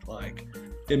state. Like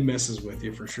it messes with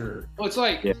you for sure. Well, it's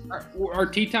like our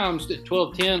tea time's at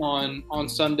 12:10 on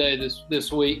Sunday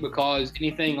this week because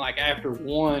anything like after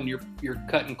 1, you're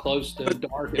cutting close to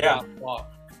dark at 5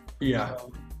 o'clock. Yeah.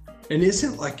 And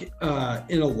isn't like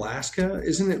in Alaska,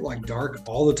 isn't it like dark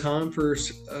all the time for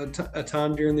a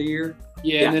time during the year?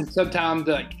 Yeah, and then sometimes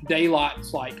like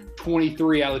daylight's like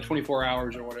 23 out of the 24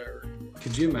 hours or whatever.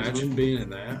 Could you imagine being in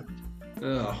that?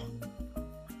 Oh.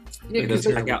 Yeah, because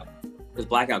there's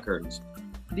blackout curtains.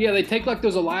 Yeah, they take like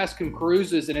those Alaskan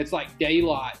cruises and it's like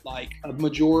daylight like a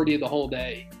majority of the whole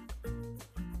day.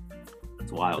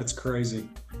 It's wild. It's crazy.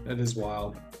 That is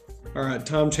wild. All right,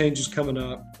 time change is coming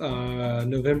up.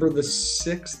 November the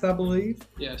 6th, I believe.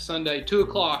 Yeah, Sunday, 2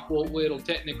 o'clock. Well, it'll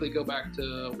technically go back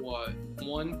to what,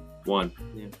 1? 1.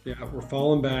 Yeah. Yeah, we're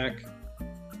falling back.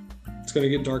 It's going to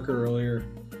get darker earlier.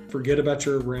 Forget about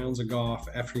your rounds of golf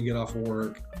after you get off of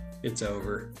work. It's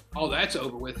over. Oh, that's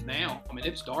over with now. I mean,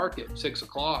 it's dark at 6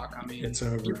 o'clock. I mean, it's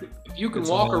over. If you can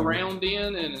walk around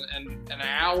in an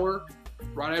hour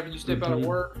right after you step out of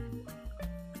work.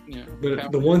 You know,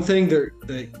 but the one thing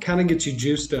that kind of gets you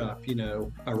juiced up, you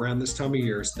know, around this time of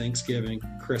year is Thanksgiving,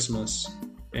 Christmas,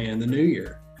 and the New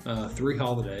Year. 3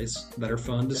 holidays that are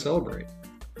fun to celebrate.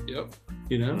 Yep.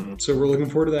 You know, so we're looking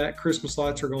forward to that. Christmas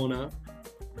lights are going up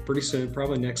pretty soon,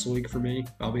 probably next week for me.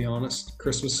 I'll be honest.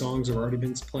 Christmas songs have already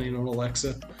been playing on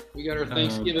Alexa. We got our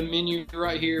Thanksgiving menu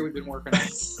right here. We've been working on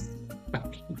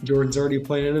it. Jordan's already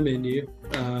planning a menu.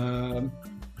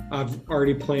 I've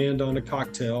already planned on a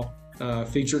cocktail.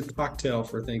 Featured cocktail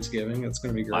for Thanksgiving. That's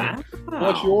going to be great. Wow.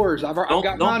 What's yours? I've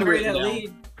got mine written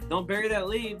down. Don't bury that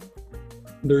lead.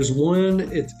 There's one.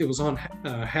 It was on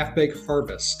Half Baked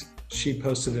Harvest. She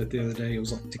posted it the other day. It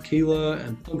was like tequila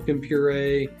and pumpkin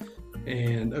puree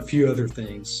and a few other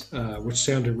things, which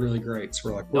sounded really great. So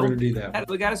we're like, we're going to do that.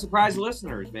 We got to surprise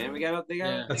listeners, man.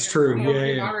 That's true.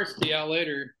 Yeah. I'll recipe out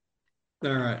later.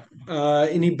 All right.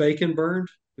 Any bacon burned?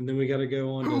 And then we got to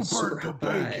go on to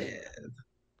survive.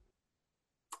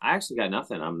 I actually got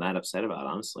nothing I'm that upset about,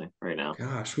 honestly, right now.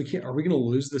 Gosh, we can't. Are we going to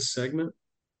lose this segment?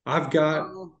 I've got.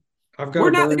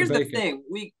 We're not. Here's the thing.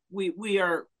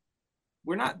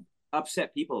 We're not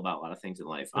upset people about a lot of things in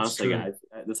life, honestly, guys.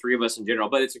 The 3 of us in general,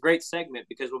 but it's a great segment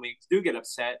because when we do get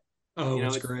upset,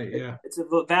 it's great. Yeah, it's a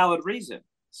valid reason.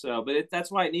 So, but that's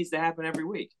why it needs to happen every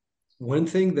week. One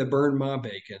thing that burned my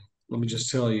bacon. Let me just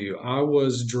tell you, I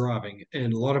was driving,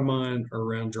 and a lot of mine are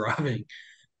around driving.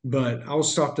 But I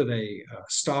was stopped at a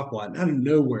stoplight, and out of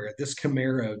nowhere, this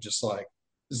Camaro just like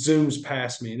zooms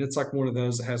past me. And it's like one of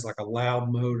those that has like a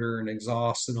loud motor and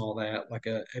exhaust and all that, like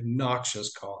a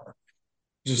obnoxious car.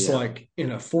 Just like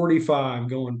in a 45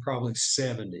 going probably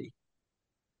 70.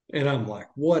 And I'm like,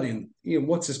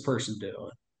 what's this person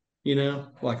doing? You know,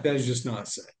 like that is just not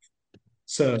safe.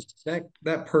 So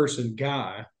that person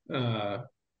guy,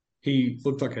 he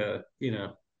looked like a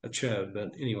chud,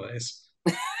 but anyways.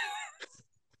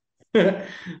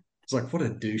 It's like what a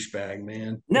douchebag,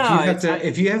 man. If you No, have it's to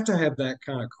if you have to have that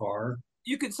kind of car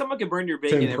someone can burn your to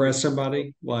bacon every impress week.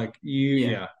 somebody, like Yeah,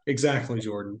 yeah, exactly,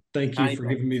 Jordan. Thank you I for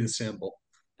giving me the symbol.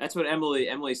 That's what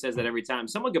Emily says that every time.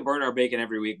 Someone can burn our bacon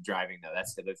every week driving though.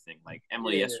 That's the other thing. Like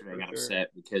Emily Yeah, yesterday for got sure. upset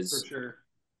For because sure.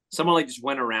 someone like just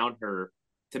went around her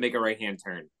to make a right hand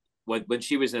turn when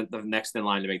she was the next in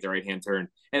line to make the right hand turn,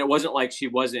 and it wasn't like she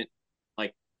wasn't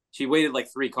like she waited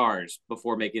like 3 cars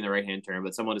before making the right hand turn,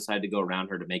 but someone decided to go around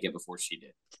her to make it before she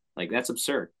did. Like that's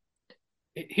absurd.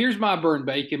 Here's my burned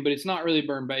bacon, but it's not really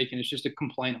burned bacon. It's just a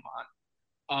complaint of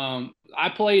mine. I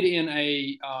played in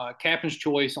a captain's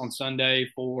choice on Sunday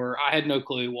for, I had no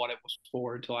clue what it was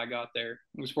for until I got there.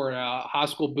 It was for a high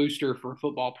school booster for a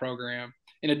football program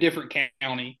in a different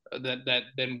county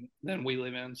than we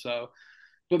live in. So,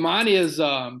 but mine is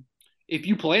if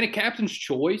you play in a captain's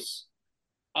choice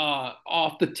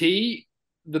off the tee,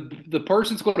 the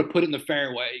person's going to put it in the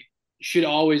fairway should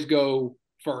always go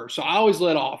first. So I always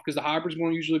let off because the hybrid's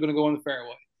usually going to go in the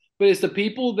fairway. But it's the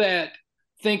people that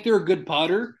think they're a good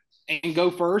putter and go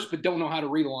first, but don't know how to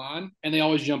read a line, and they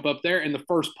always jump up there, and the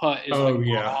first putt is like Oh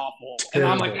yeah, awful. And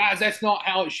I'm like, terrible. guys, that's not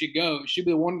how it should go. It should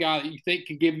be the one guy that you think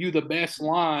can give you the best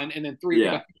line, and then three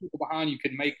Yeah. people behind you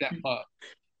can make that putt.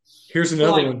 Here's So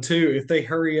another like, one too. If they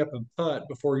hurry up and putt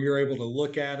before you're able to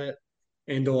look at it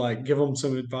and to like give them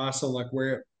some advice on like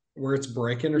where it's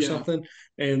breaking or yeah. something,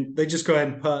 and they just go ahead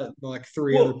and putt, like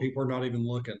three other Well, people are not even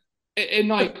looking. and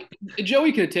like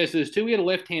Joey can attest to this too. We had a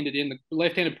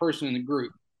left-handed person in the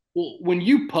group. Well, when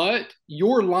you putt,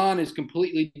 your line is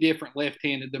completely different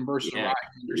left-handed than versus Yeah.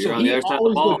 right-hander. You're So on the he other side of the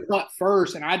always ball. would putt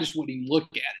first, and I just wouldn't even look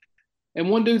at it. And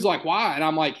one dude's like, "Why?" And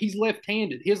I'm like, "He's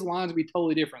left-handed. His lines would be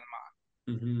totally different than mine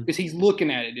Mm-hmm. because he's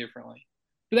looking at it differently."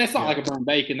 But that's not Yeah. like a burn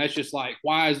bacon. That's just like,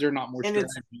 why is there not more And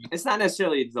strategy? it's not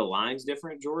necessarily the lines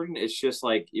different, Jordan. It's just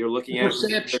like you're looking The at it from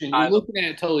the other perception, you're side. looking at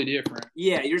it totally different.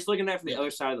 Yeah, you're just looking at it from the Yeah.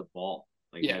 other side of the ball.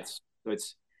 Like Yeah. that's so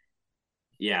it's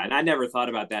yeah, and I never thought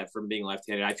about that from being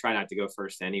left-handed. I try not to go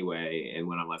first anyway, and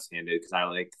when I'm left-handed, because I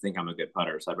like think I'm a good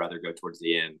putter, so I'd rather go towards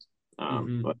the end.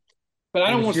 Mm-hmm. But I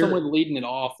And don't if want you're someone leading it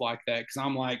off like that because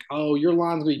I'm like, oh, your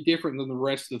line's gonna be different than the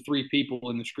rest of the 3 people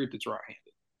in this group that's right-handed.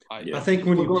 Like, Yeah. I think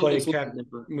when we're you going to play make something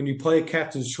different. when you play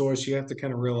captain's choice, you have to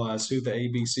kind of realize who the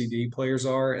ABCD players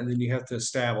are, and then you have to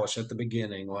establish at the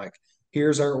beginning, like,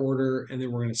 here's our order, and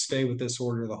then we're going to stay with this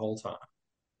order the whole time.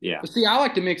 Yeah. But see, I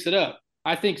like to mix it up.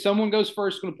 I think someone goes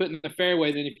first, going to put in the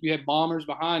fairway. Then if you have bombers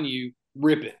behind you,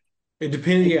 rip it. It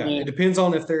depends. And Yeah, it then, depends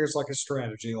on if there's like a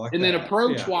strategy like and then that.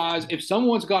 approach Yeah. wise, if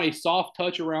someone's got a soft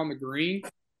touch around the green,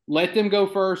 let them go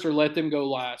first or let them go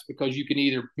last because you can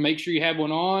either make sure you have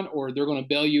one on or they're going to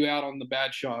bail you out on the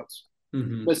bad shots.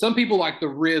 Mm-hmm. But some people like the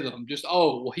rhythm, just,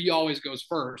 oh, well, he always goes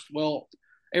first. Well,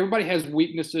 everybody has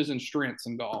weaknesses and strengths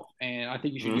in golf, and I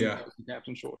think you should use Yeah. the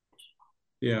captain choice.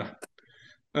 Yeah.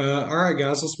 All right,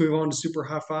 guys, let's move on to Super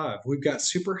High Five. We've got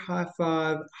Super High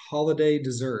Five holiday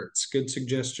desserts. Good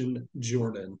suggestion,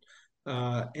 Jordan.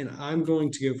 And I'm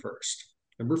going to go first.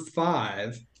 Number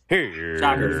 5. Here's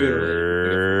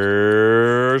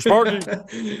Sparky.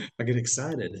 I get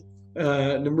excited.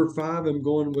 Number 5, I'm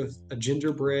going with a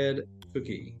gingerbread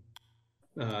cookie.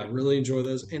 Really enjoy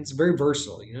those, and it's very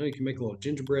versatile. You know, you can make a little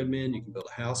gingerbread man. You can build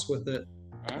a house with it.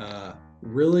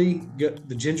 Really good.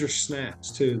 The ginger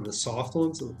snaps too. The soft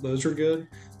ones, those are good.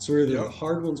 So either the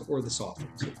hard ones or the soft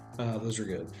ones. Those are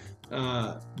good.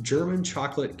 German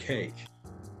chocolate cake.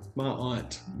 My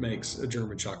aunt makes a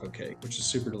German chocolate cake, which is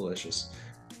super delicious.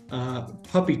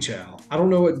 Puppy chow. I don't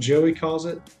know what Joey calls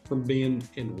it from being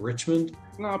in Richmond.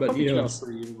 No, but puppy you know, chow's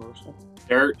pretty universal.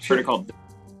 Dirt, pretty called.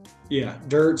 Yeah,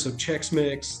 dirt, so Chex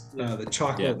Mix, the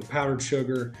chocolate, the powdered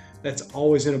sugar, that's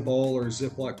always in a bowl or a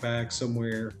Ziploc bag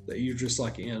somewhere that you're just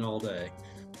like in all day,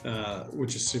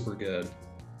 which is super good.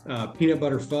 Peanut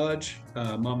butter fudge.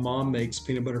 My mom makes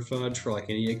peanut butter fudge for like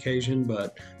any occasion,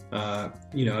 but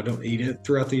you know, I don't eat it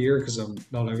throughout the year because I'm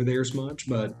not over there as much.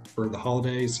 But for the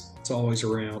holidays, it's always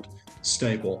around,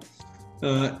 staple.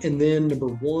 And then number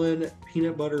 1,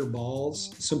 peanut butter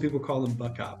balls. Some people call them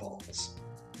Buckeye balls.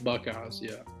 Buckeyes,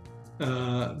 yeah.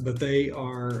 But they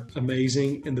are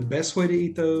amazing, and the best way to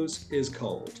eat those is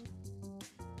cold.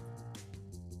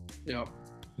 Yep.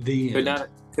 The end.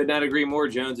 Could not agree more,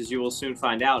 Jones, as you will soon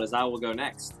find out, as I will go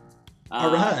next.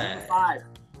 All right. 5.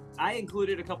 I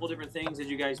included a couple different things. As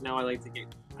you guys know, I like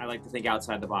to think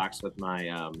outside the box with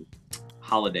my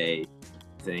holiday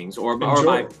things or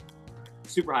my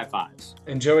super high fives.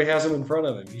 And Joey has them in front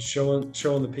of him. He's showing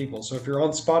the people. So if you're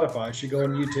on Spotify, you should go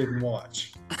on YouTube and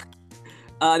watch.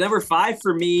 Number 5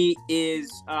 for me is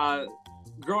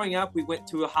growing up, we went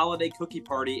to a holiday cookie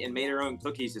party and made our own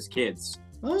cookies as kids.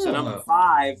 Oh. So number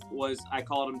 5 was, I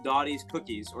called them Dottie's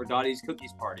Cookies or Dottie's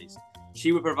Cookies Parties.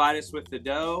 She would provide us with the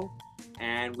dough,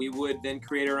 and we would then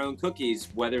create our own cookies,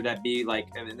 whether that be like,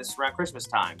 and this is around Christmas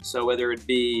time. So whether it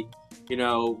be,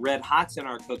 Red Hots in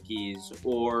our cookies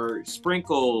or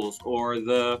sprinkles or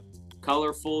the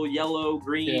colorful yellow,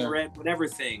 green, red, whatever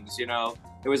things, It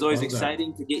was always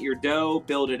exciting to get your dough,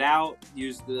 build it out,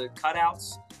 use the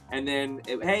cutouts, and then,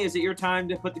 hey, is it your time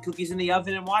to put the cookies in the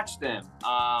oven and watch them?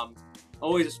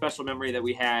 Always a special memory that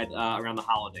we had around the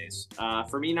holidays.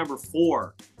 For me, number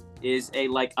 4 is a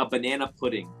banana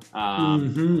pudding.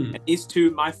 And these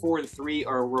two, my 4 and 3,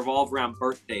 revolve around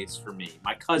birthdays for me.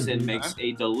 My cousin makes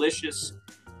a delicious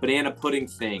banana pudding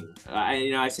thing.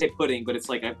 I say pudding, but it's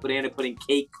like a banana pudding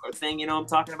cake or thing. You know what I'm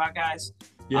talking about, guys?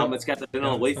 Yep. It's got the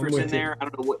vanilla wafers in there. I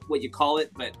don't know what you call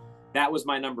it, but that was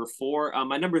my number 4.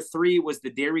 My number 3 was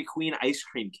the Dairy Queen ice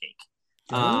cream cake.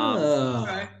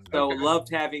 So loved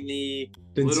having the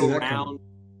little round.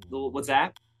 What's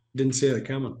that? Didn't see that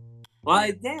coming. Well,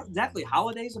 exactly.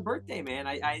 Holidays and birthday, man.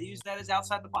 I use that as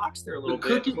outside the box there a little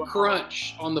bit. The cookie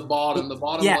crunch on the bottom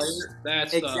yes, layer.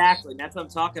 That's exactly. That's what I'm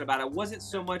talking about. I wasn't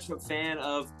so much a fan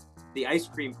of the ice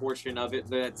cream portion of it.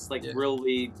 That's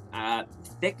really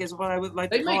thick, is what I would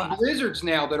like to call it. They make blizzards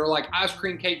now that are like ice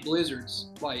cream cake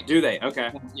blizzards. Do they?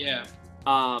 Okay. Yeah.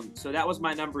 So that was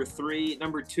my number 3.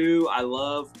 Number 2, I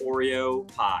love Oreo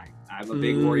pie. I'm a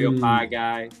big Oreo pie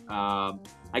guy.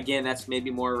 Again, that's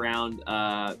maybe more around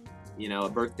a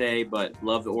birthday, but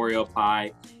love the Oreo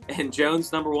pie. And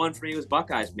Jones, number 1 for me was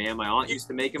Buckeyes, man. My aunt used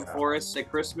to make them for us at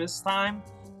Christmas time,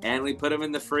 and we put them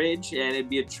in the fridge, and it'd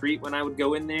be a treat when I would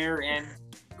go in there and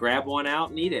grab one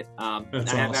out and eat it. I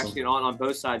have actually an aunt on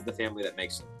both sides of the family that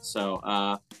makes them. So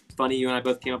funny you and I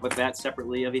both came up with that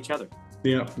separately of each other.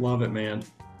 Yeah, love it, man.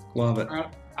 Love it.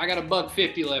 I got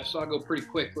 $1.50 left, so I'll go pretty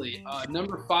quickly.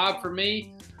 Number 5 for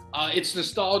me, it's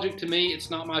nostalgic to me. It's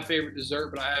not my favorite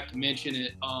dessert, but I have to mention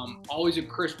it. Always at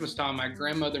Christmas time, my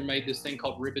grandmother made this thing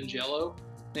called ribbon jello.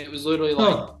 And it was literally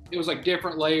it was like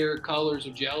different layer colors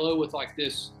of jello with like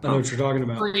this I know what you're talking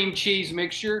about. Cream cheese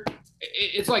mixture.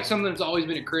 It's like something that's always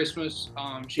been at Christmas.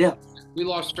 We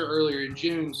lost her earlier in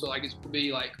June, so it's going to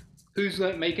be like, who's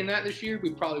not making that this year?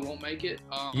 We probably won't make it.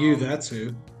 That's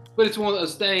who. But it's one of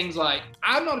those things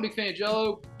I'm not a big fan of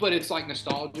jello, but it's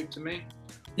nostalgic to me.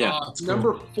 Yeah.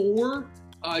 Number 4,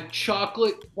 white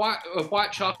chocolate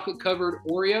covered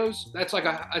Oreos. That's like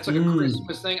a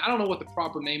Christmas thing. I don't know what the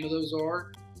proper name of those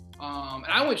are. And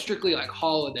I went strictly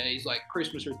holidays, like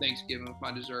Christmas or Thanksgiving with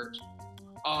my desserts.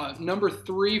 Number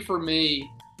 3 for me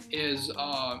is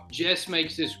Jess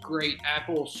makes this great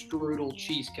apple strudel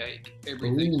cheesecake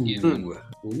every Thanksgiving.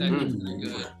 That's really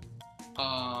good.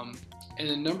 And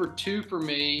then number 2 for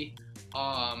me,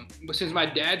 but since my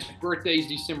dad's birthday is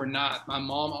December 9th, my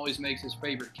mom always makes his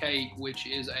favorite cake, which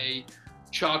is a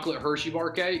chocolate Hershey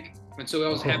bar cake. And so I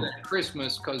always have that at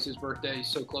Christmas because his birthday is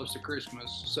so close to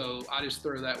Christmas. So I just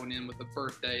throw that one in with the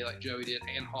birthday like Joey did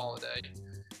and holiday.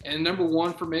 And number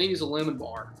 1 for me is a lemon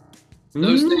bar.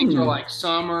 Those things are like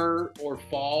summer or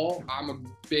fall. I'm a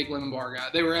big lemon bar guy.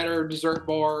 They were at our dessert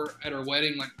bar at our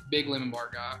wedding, big lemon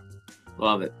bar guy.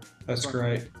 Love it. That's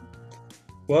great.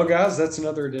 Well, guys, that's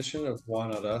another edition of Why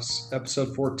Not Us,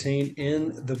 episode 14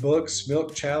 in the books.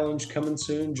 Milk Challenge coming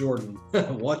soon, Jordan.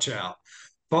 Watch out.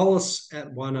 Follow us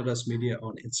at Why Not Us Media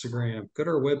on Instagram. Go to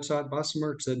our website, buy some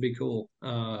merch. That'd be cool.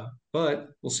 But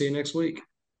we'll see you next week.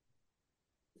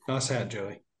 Nice hat,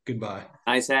 Joey. Goodbye.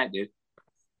 Nice hat, dude.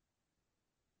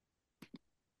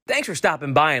 Thanks for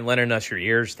stopping by and lending us your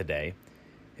ears today.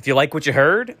 If you like what you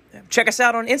heard, check us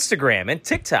out on Instagram and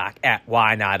TikTok at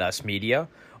Why Not Us Media,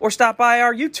 or stop by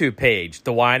our YouTube page,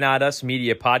 the Why Not Us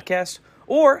Media Podcast,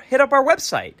 or hit up our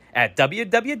website at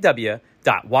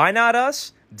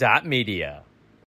www.whynotus.media.